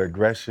with the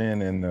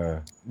aggression and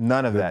the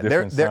none of that.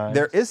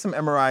 There is some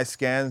MRI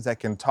scans that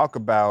can talk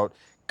about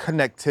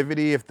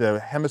connectivity, if the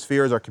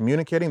hemispheres are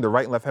communicating, the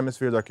right and left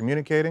hemispheres are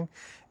communicating,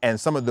 and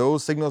some of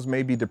those signals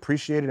may be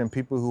depreciated in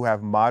people who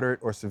have moderate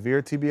or severe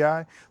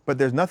TBI, but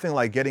there's nothing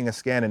like getting a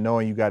scan and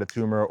knowing you got a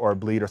tumor or a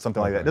bleed or something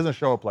like that. It doesn't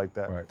show up like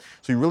that. Right.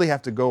 So you really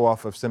have to go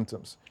off of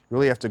symptoms. You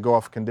really have to go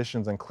off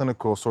conditions and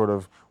clinical sort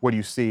of what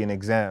you see in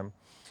exam.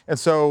 And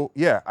so,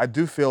 yeah, I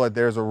do feel like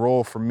there's a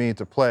role for me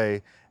to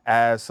play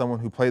as someone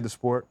who played the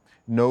sport,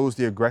 knows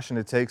the aggression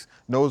it takes,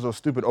 knows those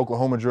stupid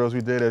Oklahoma drills we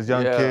did as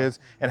young kids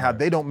and how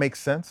they don't make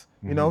sense,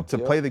 you know, to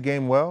play the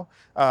game well,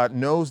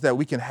 knows that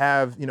we can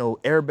have, you know,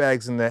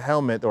 airbags in the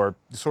helmet or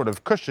sort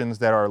of cushions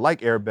that are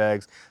like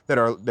airbags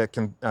that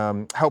can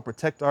help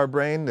protect our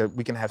brain, that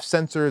we can have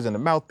sensors in the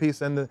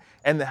mouthpiece and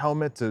the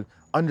helmet to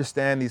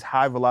understand these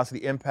high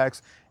velocity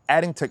impacts,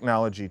 adding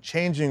technology,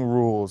 changing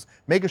rules,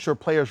 making sure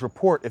players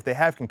report if they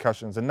have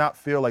concussions and not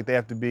feel like they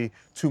have to be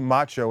too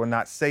macho and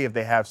not say if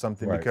they have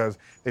something because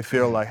they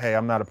feel like, hey,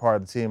 I'm not a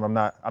part of the team, I'm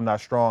not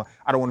strong,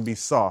 I don't want to be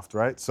soft,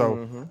 right?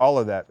 So all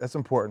of that's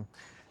important.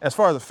 As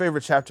far as a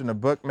favorite chapter in the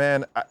book,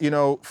 man, you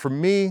know, for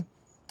me,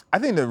 I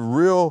think the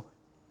real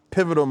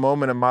pivotal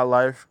moment in my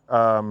life.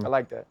 I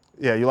like that.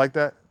 Yeah, you like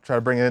that? Try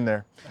to bring it in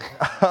there.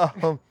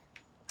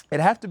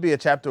 It'd have to be a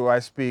chapter where I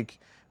speak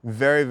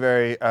very,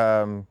 very,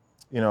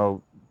 you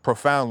know,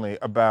 profoundly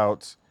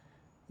about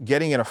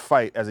getting in a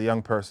fight as a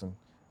young person.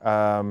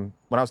 When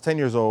I was 10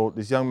 years old,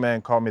 this young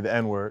man called me the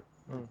N-word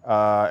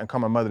and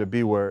called my mother the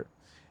B-word.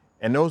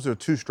 And those are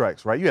 2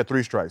 strikes, right? You had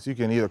 3 strikes. You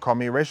can either call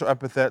me a racial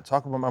epithet,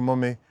 talk about my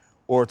mummy,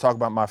 or talk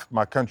about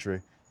my country.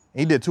 And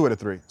he did 2 of the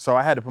 3. So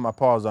I had to put my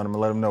paws on him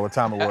and let him know what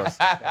time it was.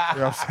 You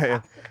know what I'm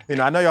saying? You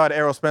know, I know y'all had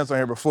Errol Spence on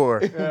here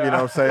before, you know what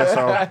I'm saying?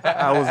 So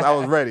I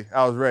was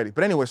ready.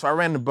 But anyway, so I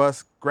ran the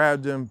bus,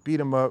 grabbed him, beat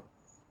him up,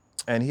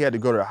 and he had to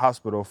go to the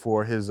hospital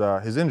for his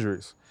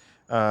injuries.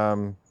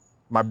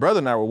 My brother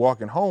and I were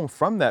walking home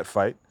from that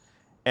fight,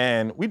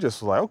 and we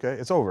just was like, okay,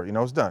 it's over, you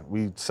know, it's done.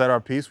 We said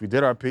our piece, we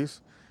did our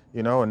piece,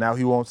 you know, and now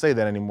he won't say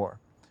that anymore.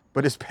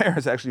 But his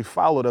parents actually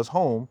followed us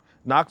home,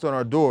 knocked on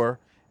our door,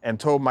 and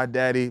told my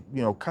daddy,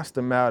 you know, cussed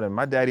him out, and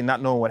my daddy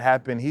not knowing what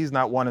happened, he's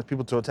not wanting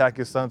people to attack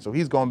his son, so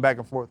he's going back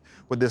and forth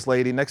with this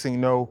lady. Next thing you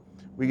know,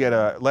 we get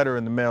a letter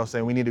in the mail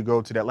saying we need to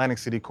go to the Atlantic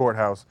City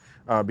courthouse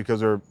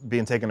because we're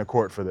being taken to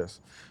court for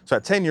this. So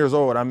at 10 years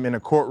old, I'm in a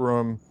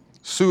courtroom,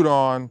 suit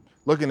on,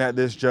 looking at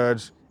this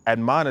judge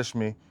admonish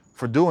me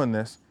for doing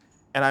this.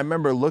 And I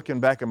remember looking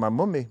back at my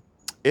mummy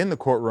in the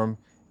courtroom,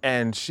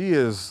 and she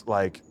is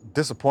like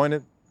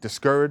disappointed,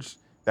 discouraged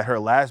that her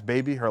last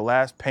baby, her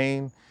last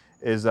pain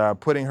is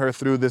putting her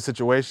through this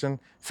situation,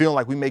 feeling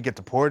like we may get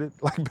deported,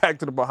 like back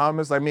to the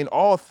Bahamas. I mean,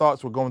 all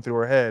thoughts were going through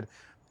her head.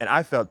 And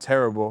I felt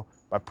terrible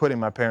by putting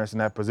my parents in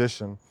that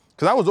position.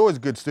 Because I was always a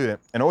good student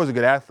and always a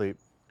good athlete,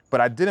 but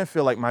I didn't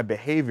feel like my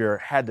behavior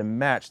had to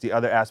match the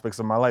other aspects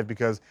of my life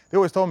because they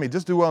always told me,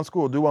 just do well in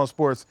school, do well in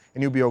sports,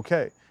 and you'll be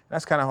okay. And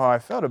that's kind of how I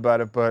felt about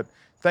it. But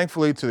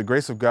thankfully, to the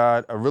grace of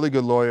God, a really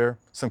good lawyer,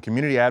 some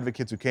community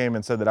advocates who came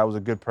and said that I was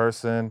a good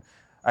person.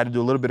 I had to do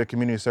a little bit of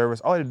community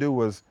service. All I had to do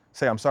was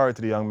say I'm sorry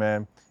to the young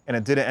man, and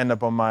it didn't end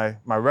up on my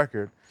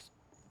record.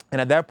 And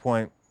at that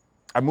point,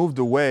 I moved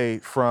away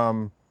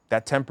from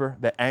that temper,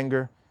 that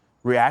anger,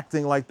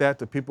 reacting like that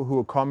to people who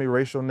would call me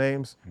racial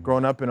names,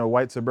 growing up in a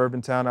white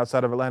suburban town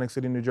outside of Atlantic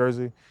City, New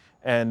Jersey.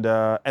 And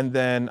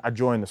then I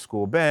joined the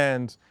school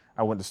band.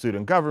 I went to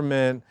student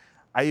government.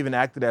 I even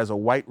acted as a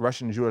white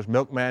Russian Jewish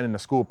milkman in the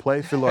school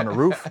play, Fiddler on the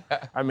Roof.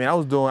 I mean, I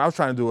was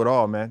trying to do it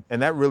all, man.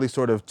 And that really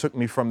sort of took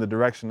me from the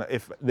direction.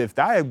 If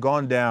I had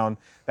gone down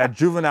that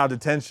juvenile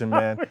detention,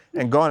 man,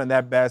 and gone in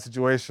that bad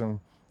situation,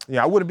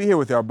 I wouldn't be here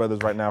with y'all brothers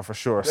right now for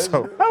sure.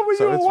 So, How were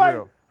you it's a white?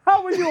 real.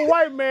 How were you a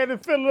white man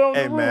and Fiddler on the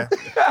Hey, Roof? man,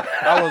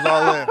 I was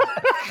all in.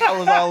 I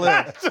was all in.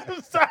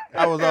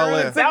 I was all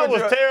in. That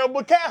was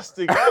terrible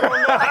casting. I don't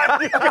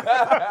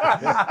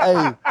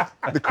know.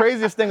 Hey, the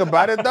craziest thing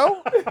about it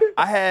though,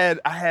 I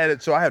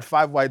had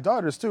 5 white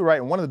daughters too,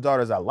 right? And one of the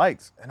daughters I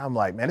liked, and I'm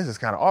like, man, this is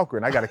kind of awkward.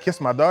 And I got to kiss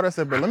my daughter. I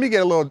said, but let me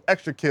get a little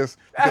extra kiss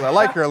because I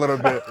like her a little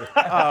bit.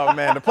 Oh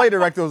man, the play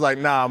director was like,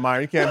 nah,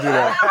 Myron, you can't do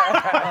that.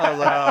 I was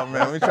like, oh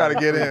man, let me try to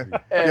get in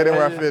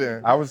where I fit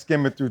in. I was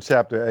skimming through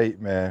chapter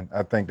 8, man.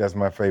 I think that's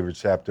my favorite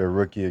chapter,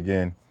 Rookie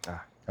again.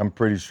 I'm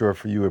pretty sure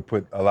for you it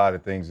put a lot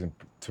of things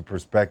into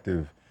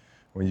perspective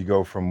when you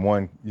go from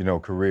one,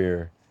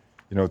 career,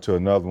 to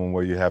another one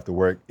where you have to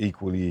work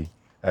equally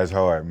as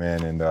hard,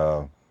 man.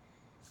 And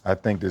I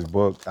think this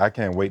book, I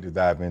can't wait to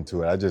dive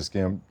into it. I just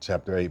skimmed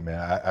chapter 8,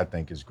 man. I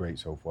think it's great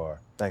so far.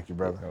 Thank you,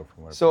 brother.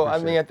 So, I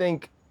mean, I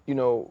think,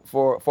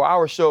 for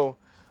our show,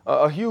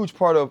 a huge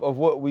part of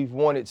what we've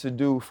wanted to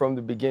do from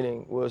the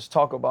beginning was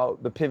talk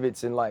about the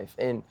pivots in life.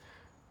 And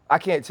I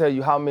can't tell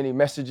you how many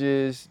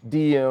messages,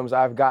 DMs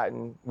I've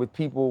gotten with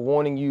people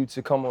wanting you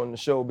to come on the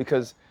show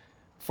because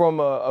from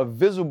a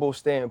visible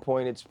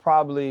standpoint, it's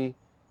probably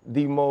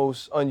the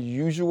most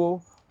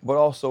unusual but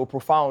also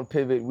profound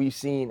pivot we've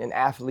seen an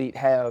athlete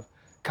have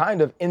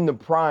kind of in the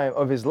prime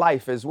of his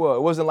life as well.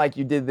 It wasn't like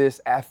you did this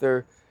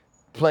after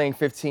playing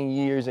 15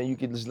 years and you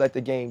could just let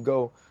the game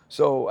go.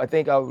 So I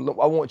think I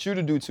want you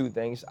to do 2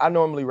 things. I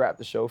normally wrap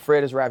the show.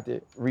 Fred has wrapped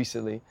it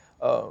recently.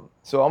 So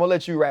I'm gonna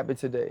let you wrap it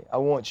today. I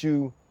want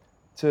you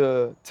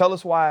to tell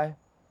us why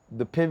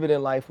the pivot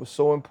in life was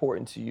so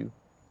important to you,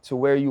 to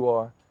where you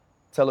are.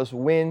 Tell us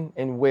when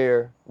and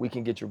where we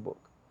can get your book.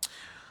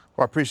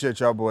 Well, I appreciate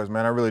y'all boys,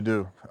 man. I really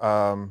do.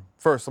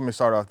 First, let me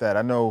start off that.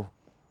 I know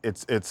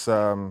this is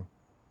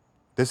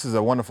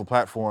a wonderful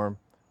platform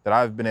that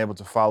I've been able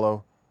to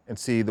follow and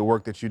see the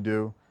work that you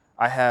do.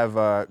 I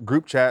have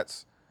group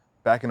chats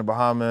back in the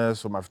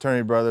Bahamas with my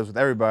fraternity brothers, with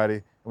everybody,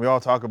 and we all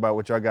talk about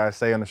what y'all guys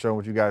say on the show and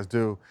what you guys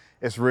do.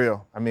 It's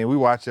real. I mean, we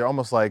watch it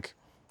almost like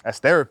as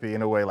therapy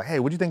in a way, like, hey,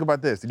 what'd you think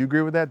about this? Did you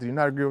agree with that? Did you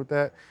not agree with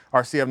that?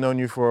 RC, I've known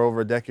you for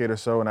over a decade or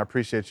so, and I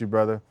appreciate you,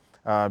 brother,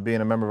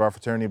 being a member of our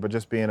fraternity, but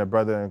just being a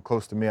brother and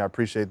close to me, I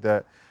appreciate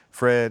that.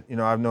 Fred,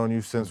 I've known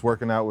you since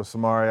working out with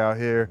Samari out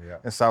here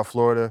in South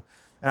Florida.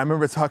 And I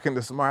remember talking to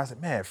Samari, I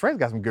said, man, Fred's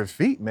got some good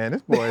feet, man.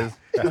 This boy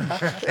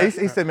is,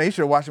 he said, man, you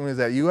should have watched him when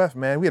he was at UF,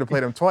 man. We had to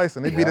play them twice,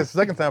 and they beat us the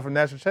second time for the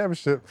national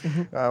championship.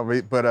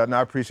 No,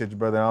 I appreciate you,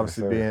 brother, and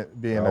obviously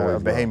being a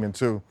Bahamian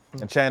too.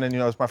 And Shannon,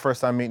 it's my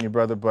first time meeting you,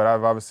 brother, but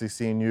I've obviously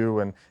seen you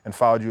and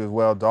followed you as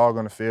well, dog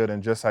on the field,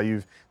 and just how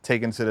you've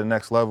taken to the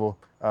next level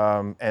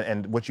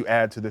and what you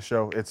add to the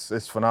show.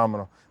 It's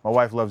phenomenal. My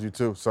wife loves you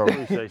too, so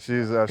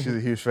she's a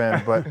huge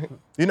fan. But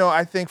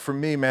I think for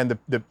me, man,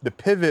 the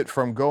pivot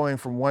from going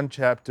from one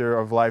chapter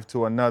of life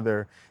to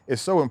another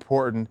is so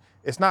important.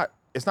 It's not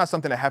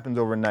something that happens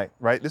overnight,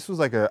 right? This was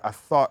like a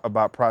thought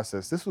about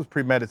process. This was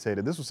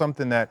premeditated. This was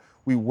something that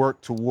we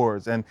worked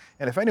towards. And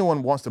if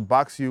anyone wants to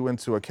box you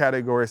into a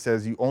category that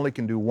says you only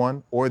can do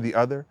one or the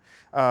other,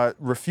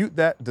 refute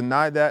that,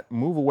 deny that,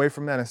 move away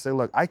from that and say,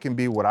 look, I can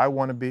be what I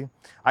want to be.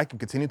 I can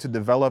continue to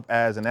develop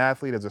as an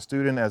athlete, as a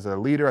student, as a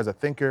leader, as a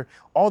thinker.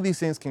 All these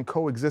things can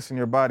coexist in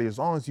your body as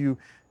long as you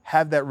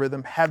have that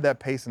rhythm, have that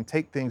pace, and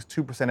take things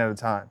 2% at a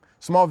time.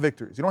 Small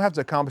victories. You don't have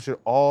to accomplish it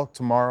all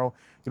tomorrow.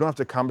 You don't have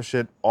to accomplish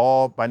it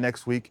all by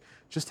next week.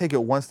 Just take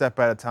it one step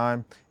at a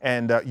time,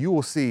 and you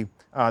will see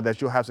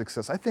that you'll have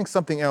success. I think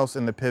something else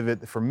in the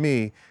pivot for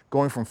me,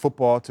 going from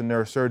football to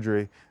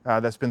neurosurgery,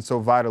 that's been so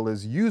vital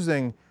is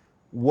using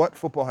what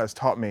football has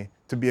taught me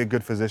to be a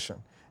good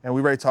physician. And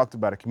we already talked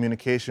about it,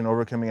 communication,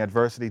 overcoming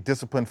adversity,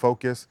 discipline,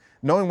 focus,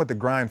 knowing what the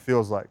grind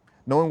feels like,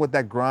 knowing what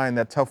that grind,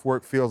 that tough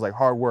work feels like,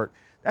 hard work.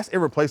 That's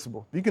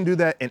irreplaceable. You can do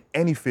that in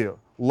any field,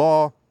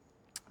 law,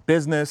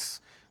 business,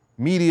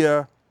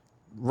 media,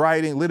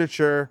 writing,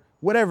 literature,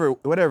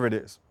 whatever it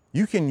is.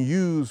 You can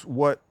use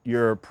what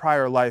your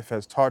prior life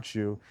has taught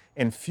you,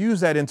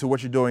 infuse that into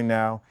what you're doing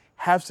now,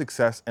 have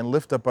success, and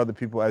lift up other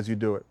people as you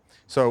do it.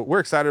 So we're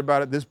excited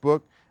about it. This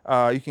book,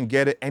 you can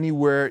get it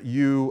anywhere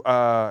you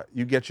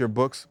get your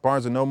books,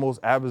 Barnes & Nobles,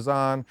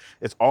 Amazon.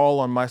 It's all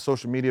on my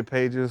social media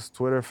pages,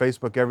 Twitter,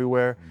 Facebook,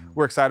 everywhere.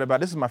 We're excited about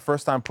it. This is my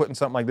first time putting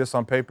something like this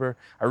on paper.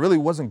 I really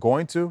wasn't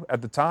going to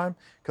at the time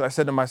because I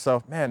said to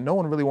myself, man, no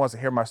one really wants to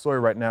hear my story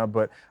right now,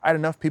 but I had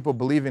enough people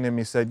believing in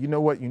me said, you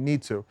know what, you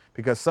need to,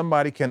 because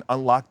somebody can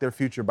unlock their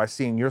future by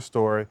seeing your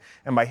story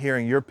and by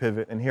hearing your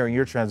pivot and hearing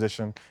your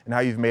transition and how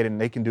you've made it, and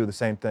they can do the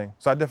same thing.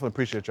 So I definitely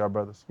appreciate y'all,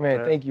 brothers.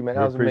 Man, thank you, man.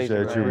 That was amazing.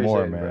 Appreciate you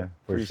more, man.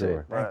 For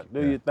sure. Right.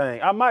 Do your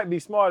thing. I might be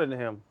smarter than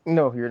him.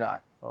 No, you're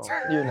not. Oh.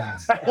 You're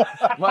not.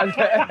 My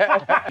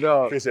dad.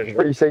 No, appreciate you.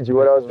 That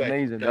was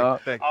amazing,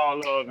 dog.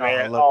 Oh, Lord,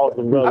 man.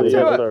 Awesome,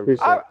 brother.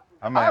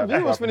 Our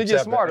viewers finna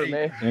get smarter,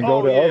 man. And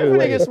go to other Finna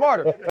ways. get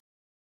smarter.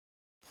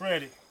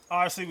 Freddie,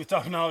 RC was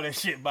talking all that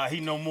shit about he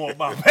know more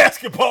about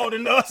basketball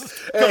than us.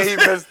 Hey, he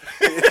missed.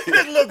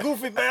 These little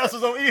goofy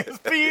bastards on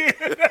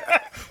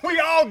ESPN. We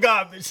all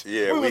garbage.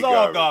 Yeah, we was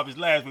all garbage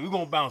last week. We're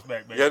going to bounce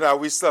back, baby. Yeah, no,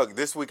 we suck.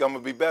 This week I'm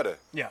going to be better.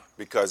 Yeah.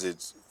 Because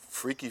it's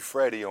Freaky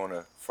Freddy on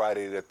a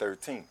Friday the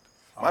 13th.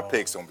 My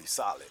pick's going to be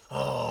solid.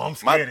 Oh, I'm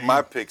scared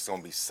My pick's going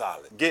to be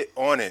solid. Get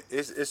on it.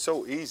 It's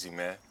so easy,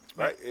 man.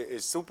 Right?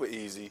 It's super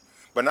easy.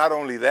 But not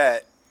only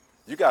that,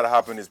 you got to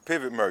hop in this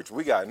Pivot merch.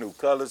 We got new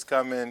colors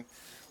coming.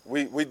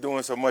 We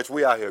doing so much.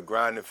 We out here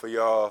grinding for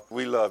y'all.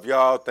 We love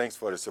y'all. Thanks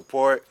for the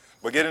support.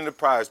 But get in the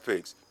Prize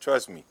Picks.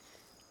 Trust me.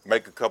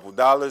 Make a couple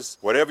dollars.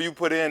 Whatever you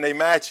put in, they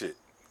match it.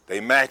 They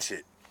match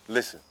it.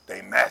 Listen,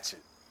 they match it.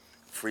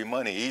 Free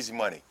money, easy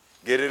money.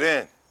 Get it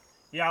in.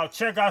 Y'all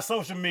check our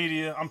social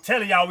media. I'm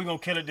telling y'all we going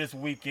to kill it this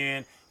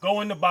weekend.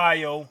 Go in the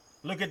bio.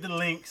 Look at the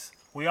links.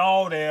 We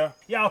all there.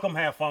 Y'all come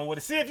have fun with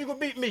it. See if you can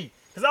beat me.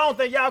 Because I don't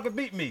think y'all can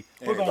beat me.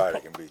 Anybody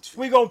can beat you.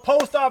 We're going to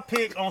post our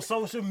picks on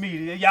social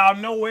media. Y'all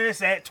know where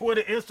it's at.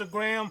 Twitter,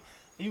 Instagram.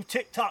 You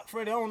TikTok,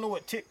 Freddie? I don't know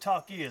what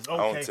TikTok is.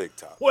 Okay. On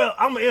TikTok. Well,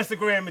 I'm going to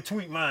Instagram and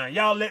tweet mine.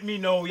 Y'all let me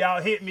know.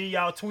 Y'all hit me.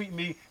 Y'all tweet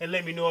me and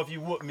let me know if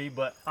you whoop me.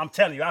 But I'm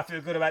telling you, I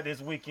feel good about this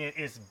weekend.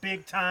 It's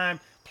big time,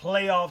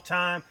 playoff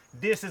time.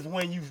 This is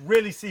when you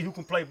really see who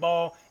can play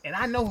ball. And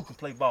I know who can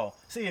play ball.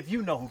 See if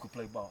you know who can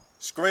play ball.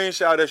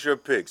 Screenshot us your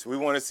picks. We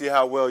want to see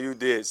how well you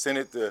did. Send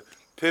it to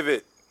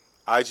Pivot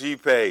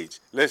IG page.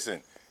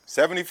 Listen,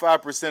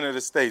 75% of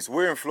the states,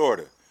 we're in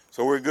Florida,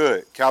 so we're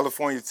good.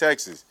 California,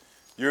 Texas,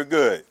 you're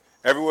good.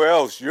 Everywhere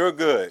else, you're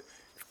good.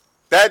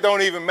 That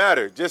don't even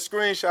matter. Just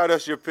screenshot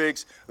us your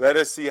picks. Let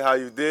us see how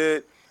you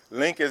did.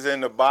 Link is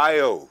in the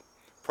bio.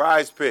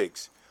 Prize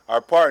Picks,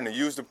 our partner.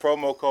 Use the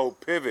promo code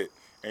PIVOT,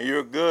 and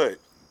you're good.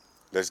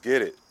 Let's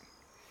get it.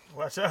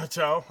 Watch out,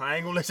 y'all. I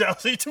ain't going to let y'all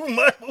see too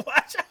much, but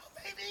watch out,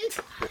 baby.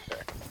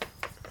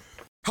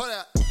 Hold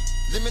up,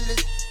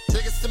 limitless.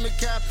 Take a stomach,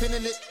 got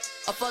pinning it.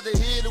 I fought the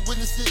head to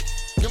witness it.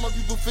 Got my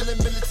people feeling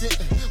militant.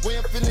 Way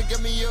I'm feeling,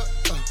 got me up.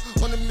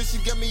 On the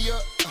mission, got me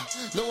up.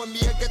 Knowing me,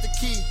 I got the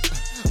key.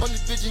 Only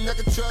vision I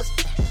can trust.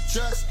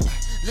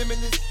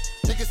 Limitless.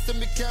 Take a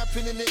stomach, got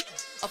pinning it.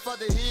 I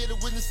fought the head to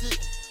witness it.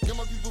 Got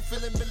my people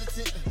feeling militant.